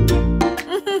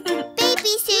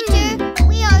 Babysitter,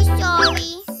 we are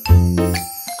sorry.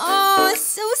 Oh,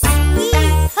 so sweet!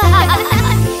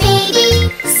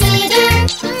 Babysitter,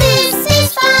 this is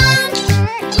fun!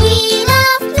 We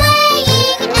love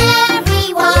playing,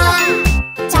 everyone!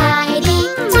 Tidy,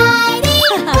 tidy,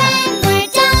 when we're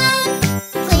done!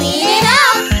 Clean it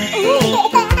up!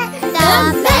 The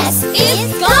mess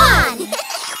is gone!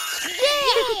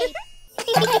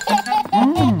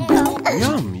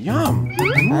 Yum, yum.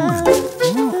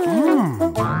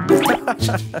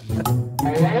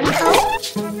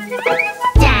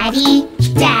 Daddy,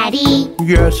 Daddy,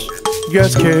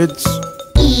 Yes, kids.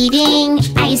 eating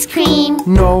ice cream.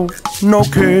 No,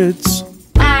 kids.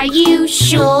 Are you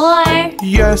sure?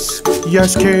 Yes,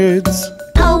 kids.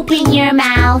 Open your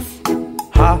mouth.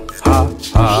 Ha, ha,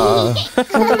 ha.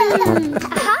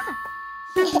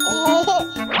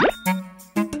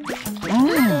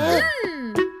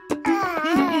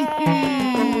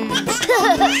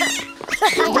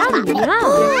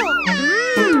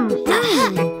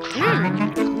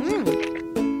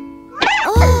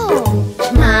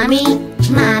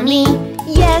 Mommy.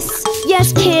 Yes,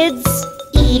 yes, kids.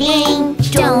 Eating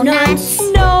donuts.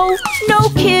 No, no,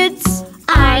 kids.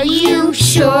 Are you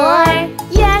sure?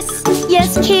 Yes,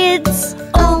 yes, kids.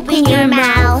 Open your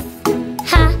mouth.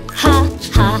 Ha, ha,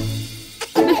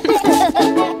 ha.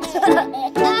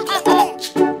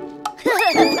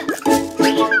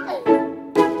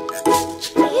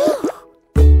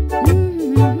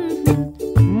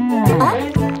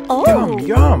 Yum,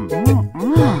 yum.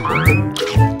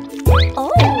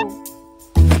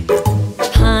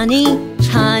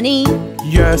 Honey,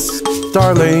 Yes,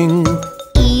 darling.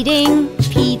 eating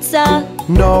pizza.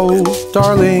 No,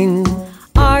 darling.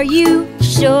 Are you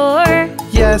sure?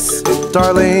 Yes,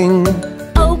 darling.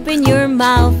 Open your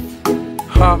mouth.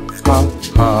 Ha, ha,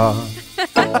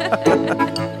 ha.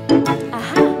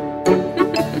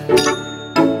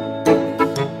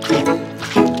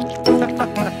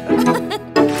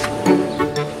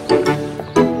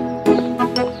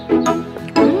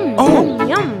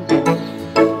 Yum.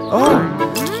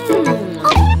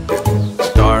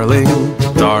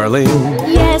 Darling,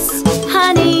 Yes,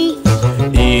 honey.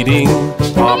 eating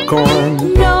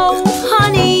popcorn. No,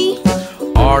 honey.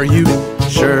 Are you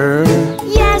sure?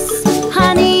 Yes,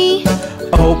 honey.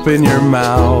 Open your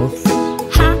mouth.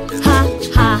 Ha, ha,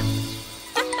 ha.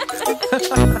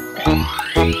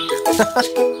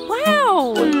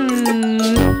 Wow.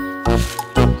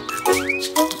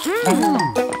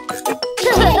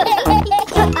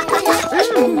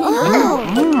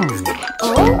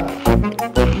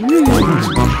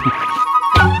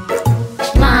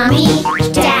 Mommy,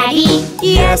 Daddy,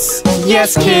 Yes,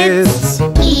 yes, kids.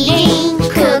 eating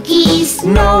cookies.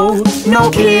 No, no,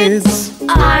 kids.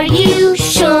 Are you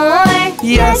sure?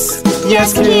 Yes,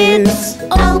 yes, kids.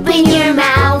 Open your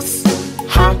mouth.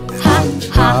 Ha, ha,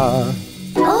 ha.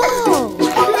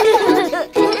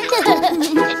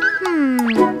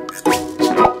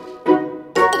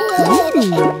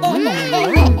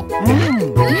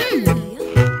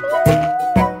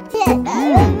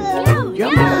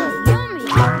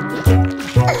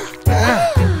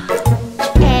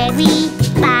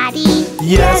 Everybody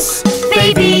Yes,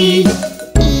 baby.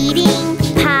 eating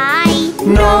pie.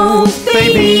 No,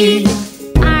 baby.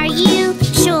 Are you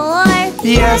sure?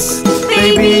 Yes,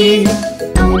 baby.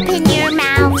 Open your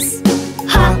mouths.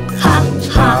 Ha, ha,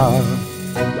 ha.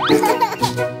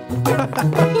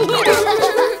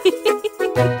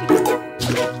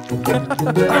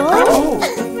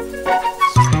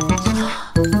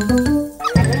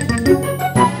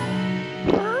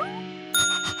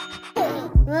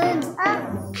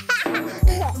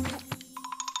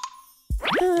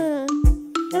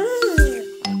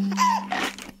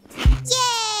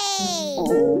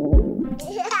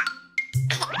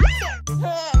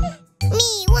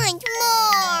 Me want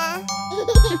more.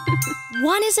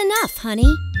 One is enough,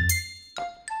 honey.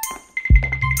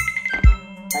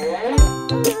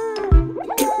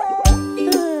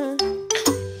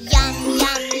 Yum,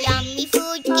 yum, yummy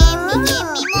food. Give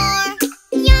me more.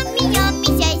 Yummy, yummy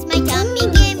says my tummy.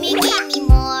 Give me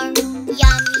more.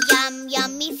 Yum, yum,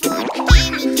 yummy food.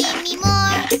 Give me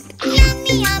more.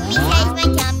 Yummy, yummy says my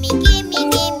tummy. Give me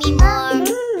more.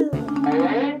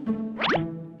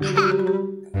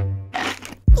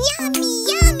 Yummy,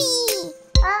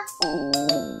 yummy.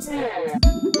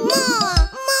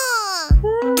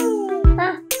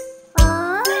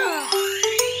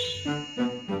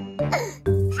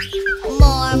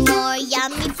 More. More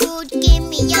yummy food, give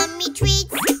me yummy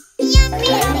treats. Yummy,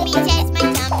 yummy says my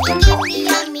tummy, give me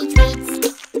yummy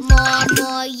treats.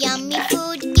 More yummy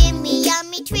food, give me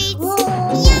yummy treats.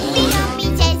 Yummy, yummy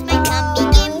says my tummy,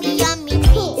 give me yummy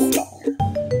treats.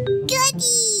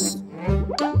 Goody!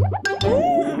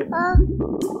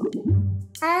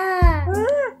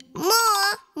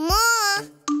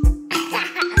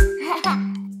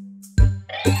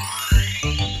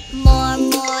 More.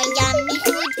 More yummy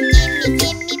food,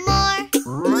 give me more.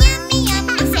 Yummy,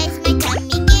 yummy says my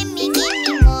tummy, give me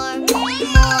more.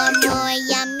 More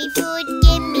yummy food,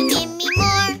 give me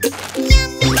more.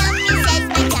 Yummy, yummy says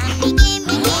my tummy, give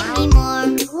me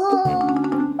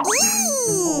more.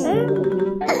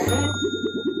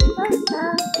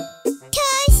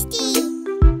 Thirsty.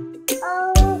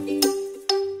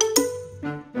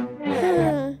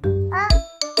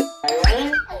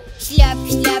 Slurp,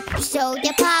 slurp,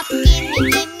 soda pop,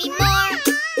 give me more.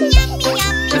 Yummy,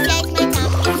 yummy says my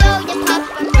tummy, soda pop,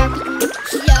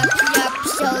 slurp, slurp,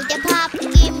 soda pop,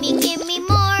 give me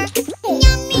more.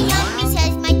 Yummy, yummy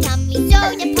says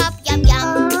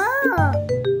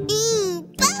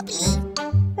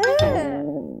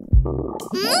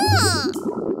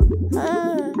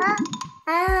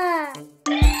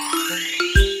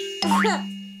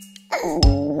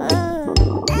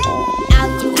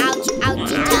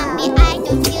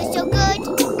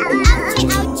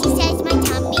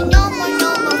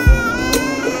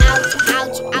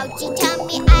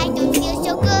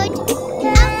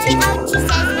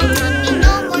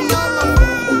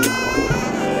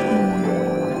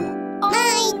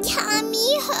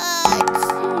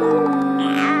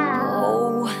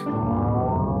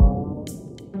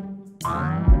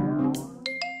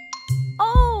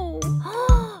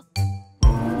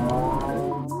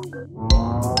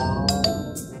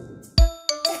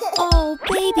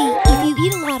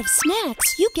eat a lot of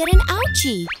snacks, you get an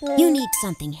ouchie. You need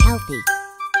something healthy.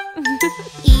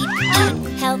 Eat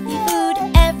healthy food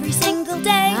every single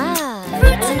day.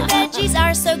 Fruits and veggies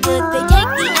are so good, they take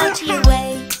the ouchie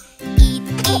away. Eat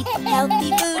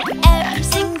healthy food every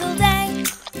single day.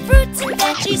 Fruits and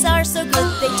veggies are so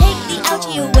good, they take the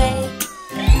ouchie away.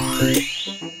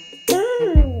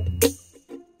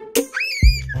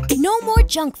 No more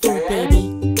junk food,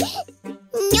 baby.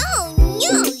 No,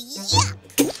 yuck.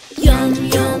 Yum,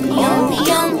 yum, yum,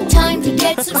 yum, time to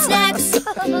get some snacks.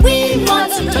 We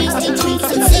want some tasty treats,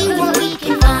 let's see what we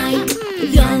can find.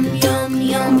 Yum, yum,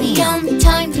 yum, yum,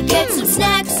 time to get some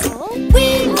snacks.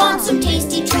 We want some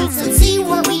tasty treats, let's see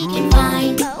what we can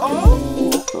find.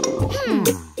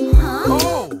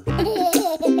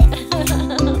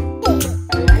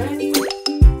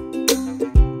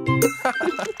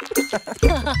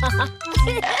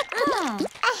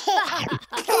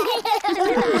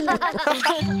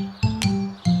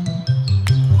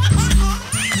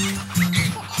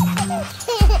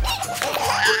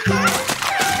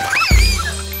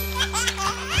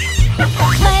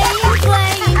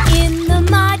 Playing in the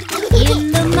mud,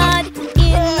 in the mud,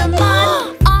 in the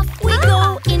mud. Off we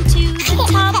go into the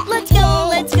tub. Let's go,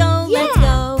 let's go, let's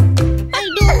go. I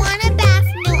don't want a bath,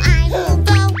 no, I won't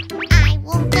go. I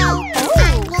won't go,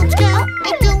 I won't go.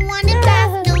 I don't want a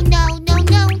bath, no, no, no,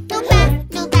 no. No bath,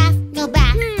 no bath, no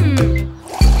bath.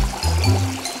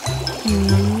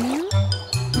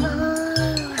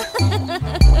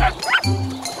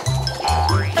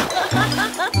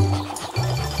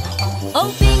 Oh,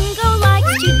 Bingo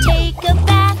likes to take a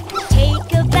bath,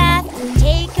 take a bath,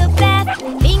 take a bath.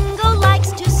 Bingo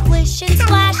likes to splish and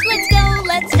splash. Let's go,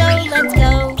 let's go, let's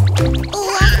go.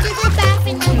 Oh, off to the bath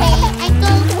and away I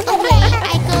go, away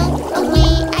I go,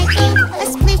 away I go. A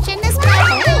splish and a splash,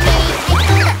 away I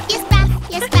go. Yes, bath,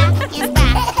 yes, bath, yes, bath.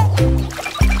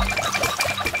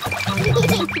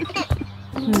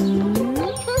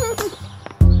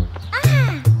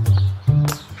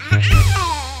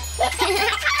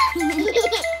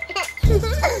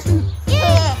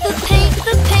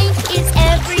 The paint is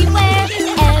everywhere,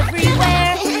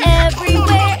 everywhere,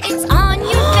 everywhere. It's on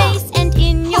your face and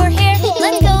in your hair.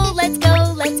 Let's go, let's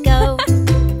go, let's go.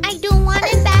 I don't want a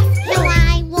bath, no,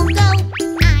 I won't go.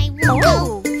 I won't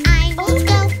go, I won't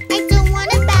go. I don't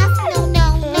want a bath, no, no,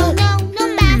 no, no. No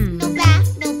bath, no bath,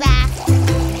 no bath.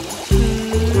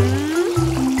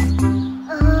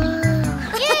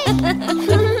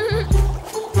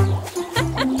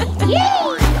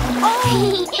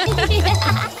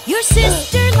 Your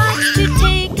sister likes to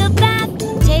take a bath,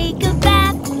 take a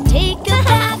bath, take a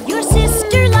bath. Your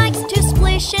sister likes to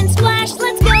splish and splash.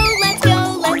 Let's go, let's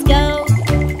go, let's go.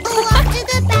 Oh, off to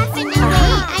the bath and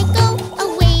away I go,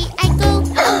 away I go,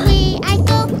 away I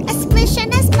go. A splish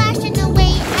and a splash and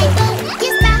away I go.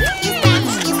 Yes, bath, yes, bath,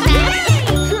 yes,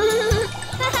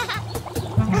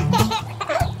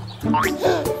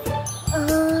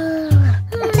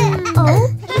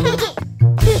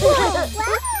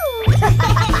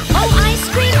 Oh, ice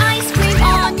cream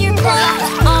on your clothes,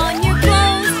 on your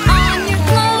clothes, on your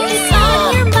clothes. It's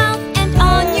on your mouth and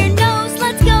on your nose.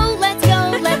 Let's go, let's go,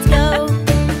 let's go.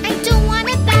 I don't want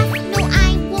a bath, no,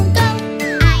 I won't go.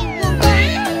 I won't go,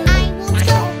 I won't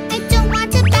go. I don't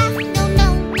want a bath, no, no,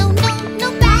 no, no. No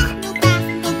bath, no bath,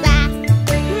 no bath.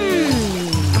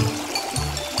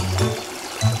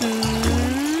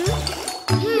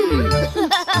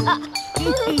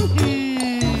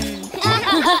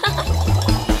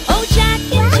 Oh, Jack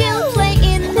and Jill play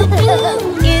in the pool,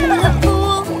 in the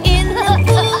pool, in the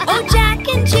pool. Oh, Jack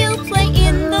and Jill play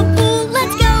in the pool.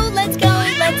 Let's go, let's go,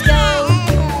 let's go.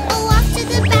 Oh, off to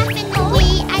the bath and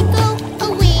away I go,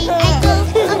 away I go,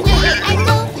 away I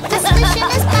go. A splish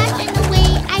and a splash and away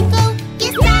I go.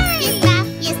 Yes, bath, yes, bath,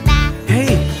 yes, bath.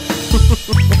 Hey,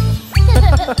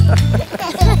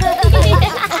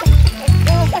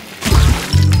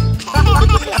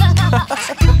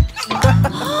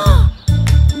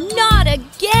 Not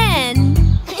again!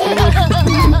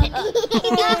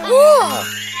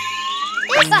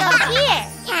 Let's go here.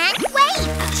 Can't wait.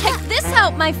 Check this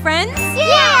out, my friends.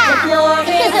 Yeah. The floor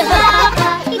is lava,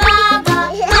 lava,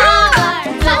 lava.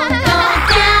 Don't go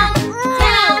down,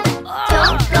 down.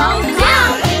 Don't go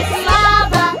down. It's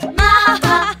lava,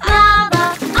 lava, lava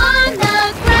on the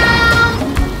ground.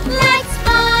 Let's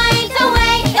find a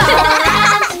way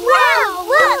around.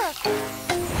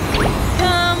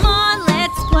 Come on,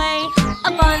 let's play a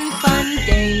fun, fun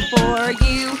game for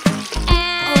you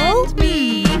and me.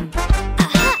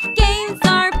 Games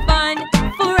are fun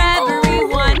for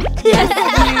everyone. Yes,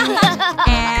 you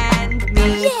and me.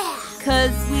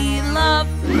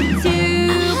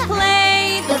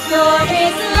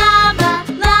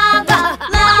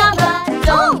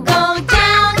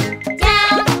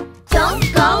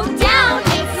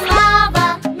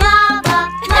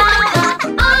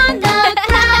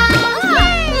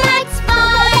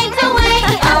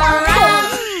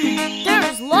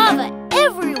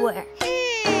 I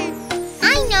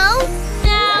know.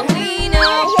 Now we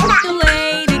know the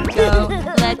way to go.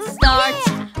 Let's start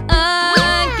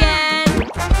again.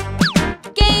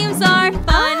 Games are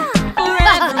fun for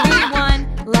everyone.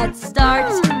 Let's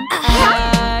start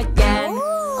again.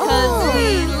 'Cause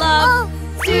we love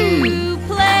to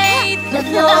play. The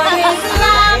floor is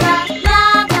lava,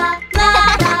 lava,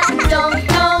 lava. Don't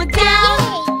go down,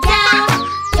 down.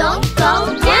 Don't go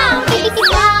down. It's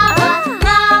lava,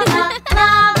 lava,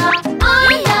 lava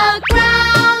on the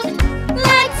ground.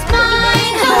 Let's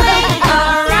find a way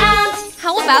around.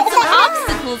 How about some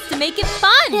obstacles to make it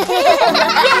fun?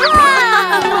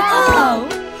 Oh.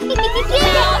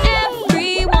 Now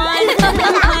everyone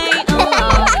play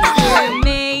along. We're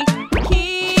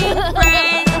making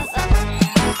friends.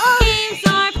 Games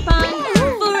are fun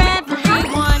for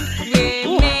everyone. We're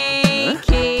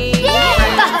making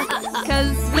friends.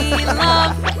 'Cause we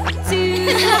love to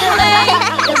play.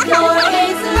 The floor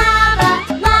is lava,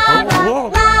 lava,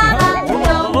 lava.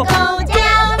 Don't go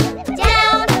down,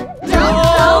 down. Don't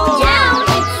go down.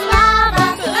 It's lava,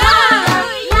 lava,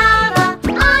 lava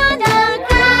on the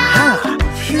ground.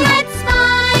 Let's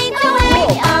find a way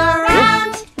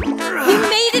around. You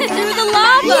made it through the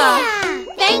lava.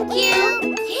 Thank you.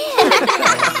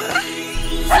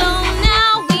 So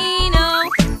now we know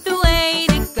the way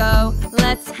to go.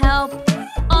 Let's help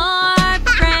our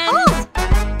friends.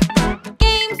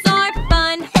 Games are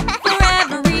fun for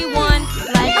everyone.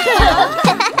 Let's help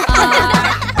our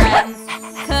friends.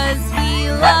 'Cause we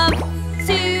love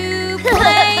to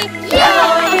play. The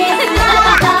floor is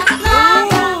lava,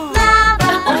 lava,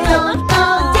 lava. Don't go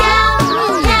down,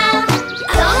 down.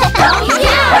 Don't go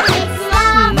down. It's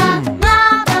lava,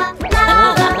 lava,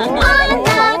 lava on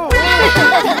the ground.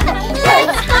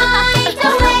 Let's find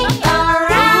a way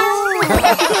around.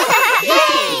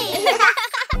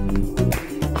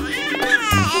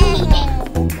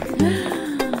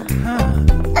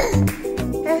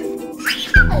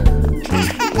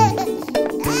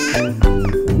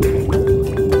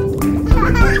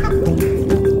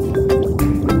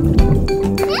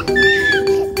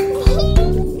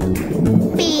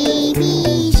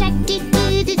 Baby shark do do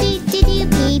do do do do.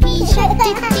 Baby shark do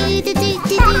do do do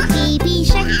do do. Baby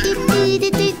shark do do do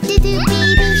do do do.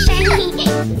 Baby shark.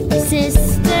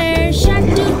 Sister shark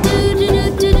do do do do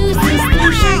do do. Sister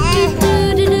shark do do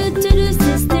do do do do.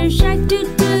 Sister shark do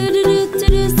do do do do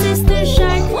do. Sister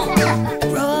shark.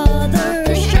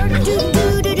 Brother shark do do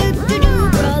do do do do.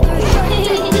 Brother shark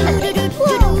do do do do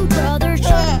do. Brother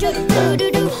shark do do do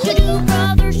do do do.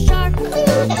 Brother shark.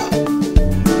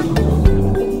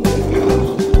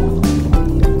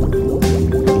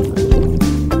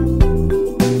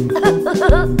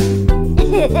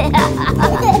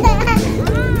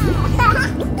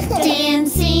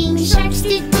 Dancing sharks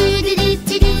do do do do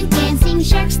do do. Dancing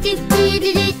sharks do do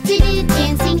do do do do.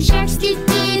 Dancing sharks do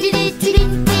do do do do do.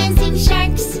 Dancing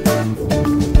sharks.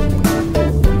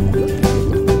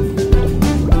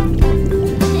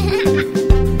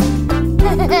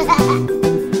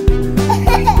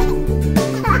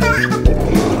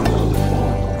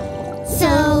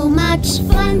 So much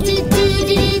fun to do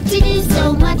do do do do. So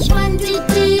much fun to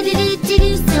do do do do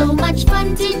do. So much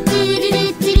fun to do do do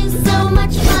do do. So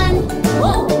much fun.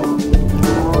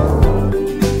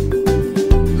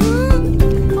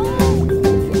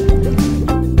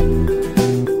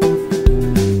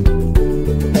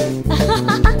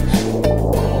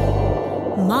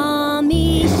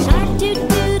 Mommy shark do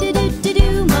do do do do do.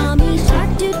 Mommy shark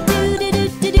do do do do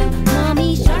do do. Mommy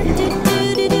shark do do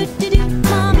do do do do.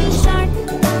 Mommy shark.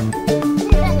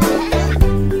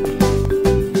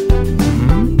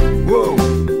 Whoa!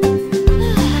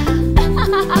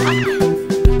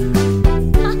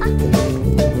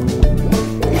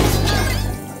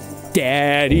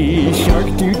 Daddy shark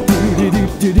do do do do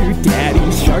do do.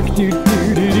 Daddy shark do do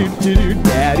do do do do.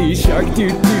 Daddy shark do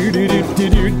do do do do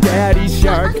do. Daddy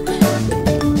shark.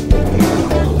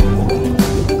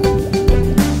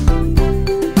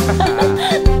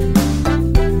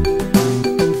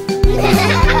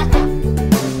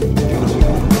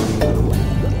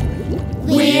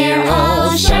 We're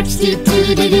all sharks do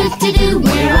do do do do do.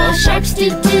 We're all sharks do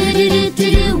do do do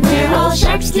do do. We're all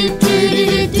sharks do do do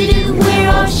do do do. We're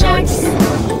all sharks.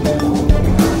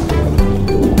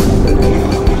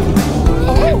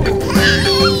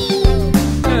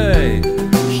 Hey.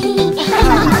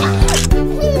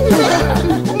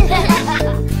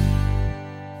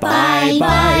 Bye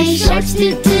bye sharks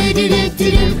do do do do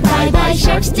do do. Bye bye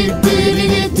sharks do do do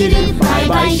do do do. Bye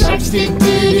bye sharks do do do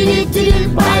do do do.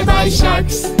 Bye bye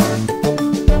sharks. Bye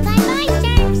bye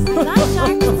sharks. Bye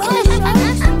sharks. Bye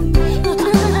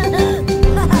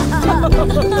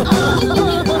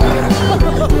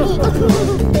sharks.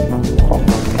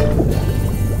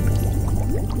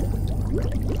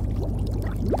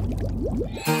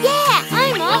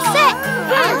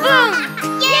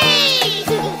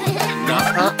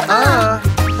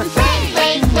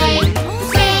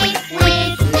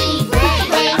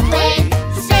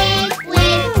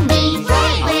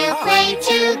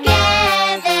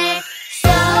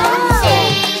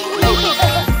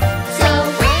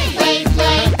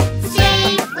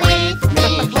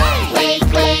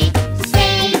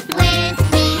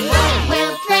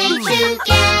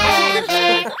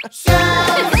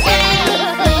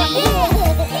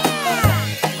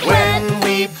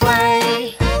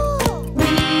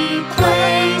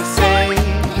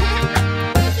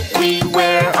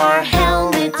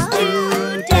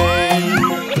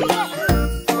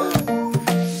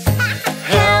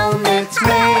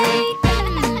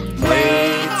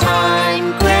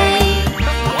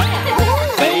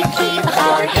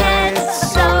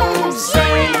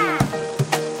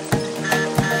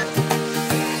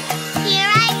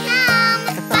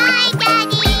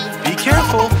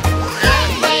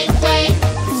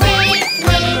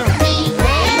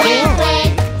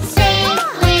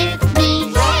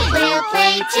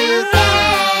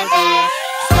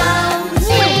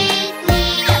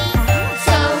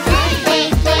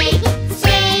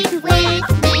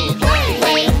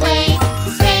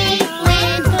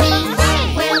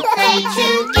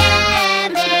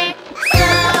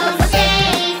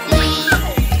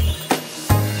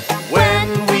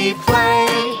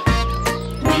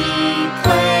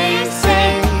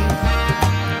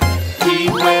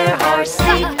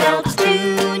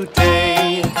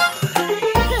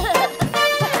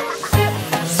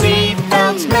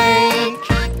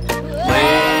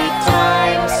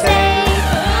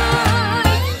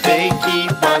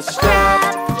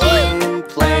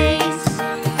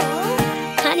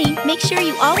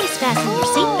 always fasten your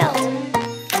seatbelt.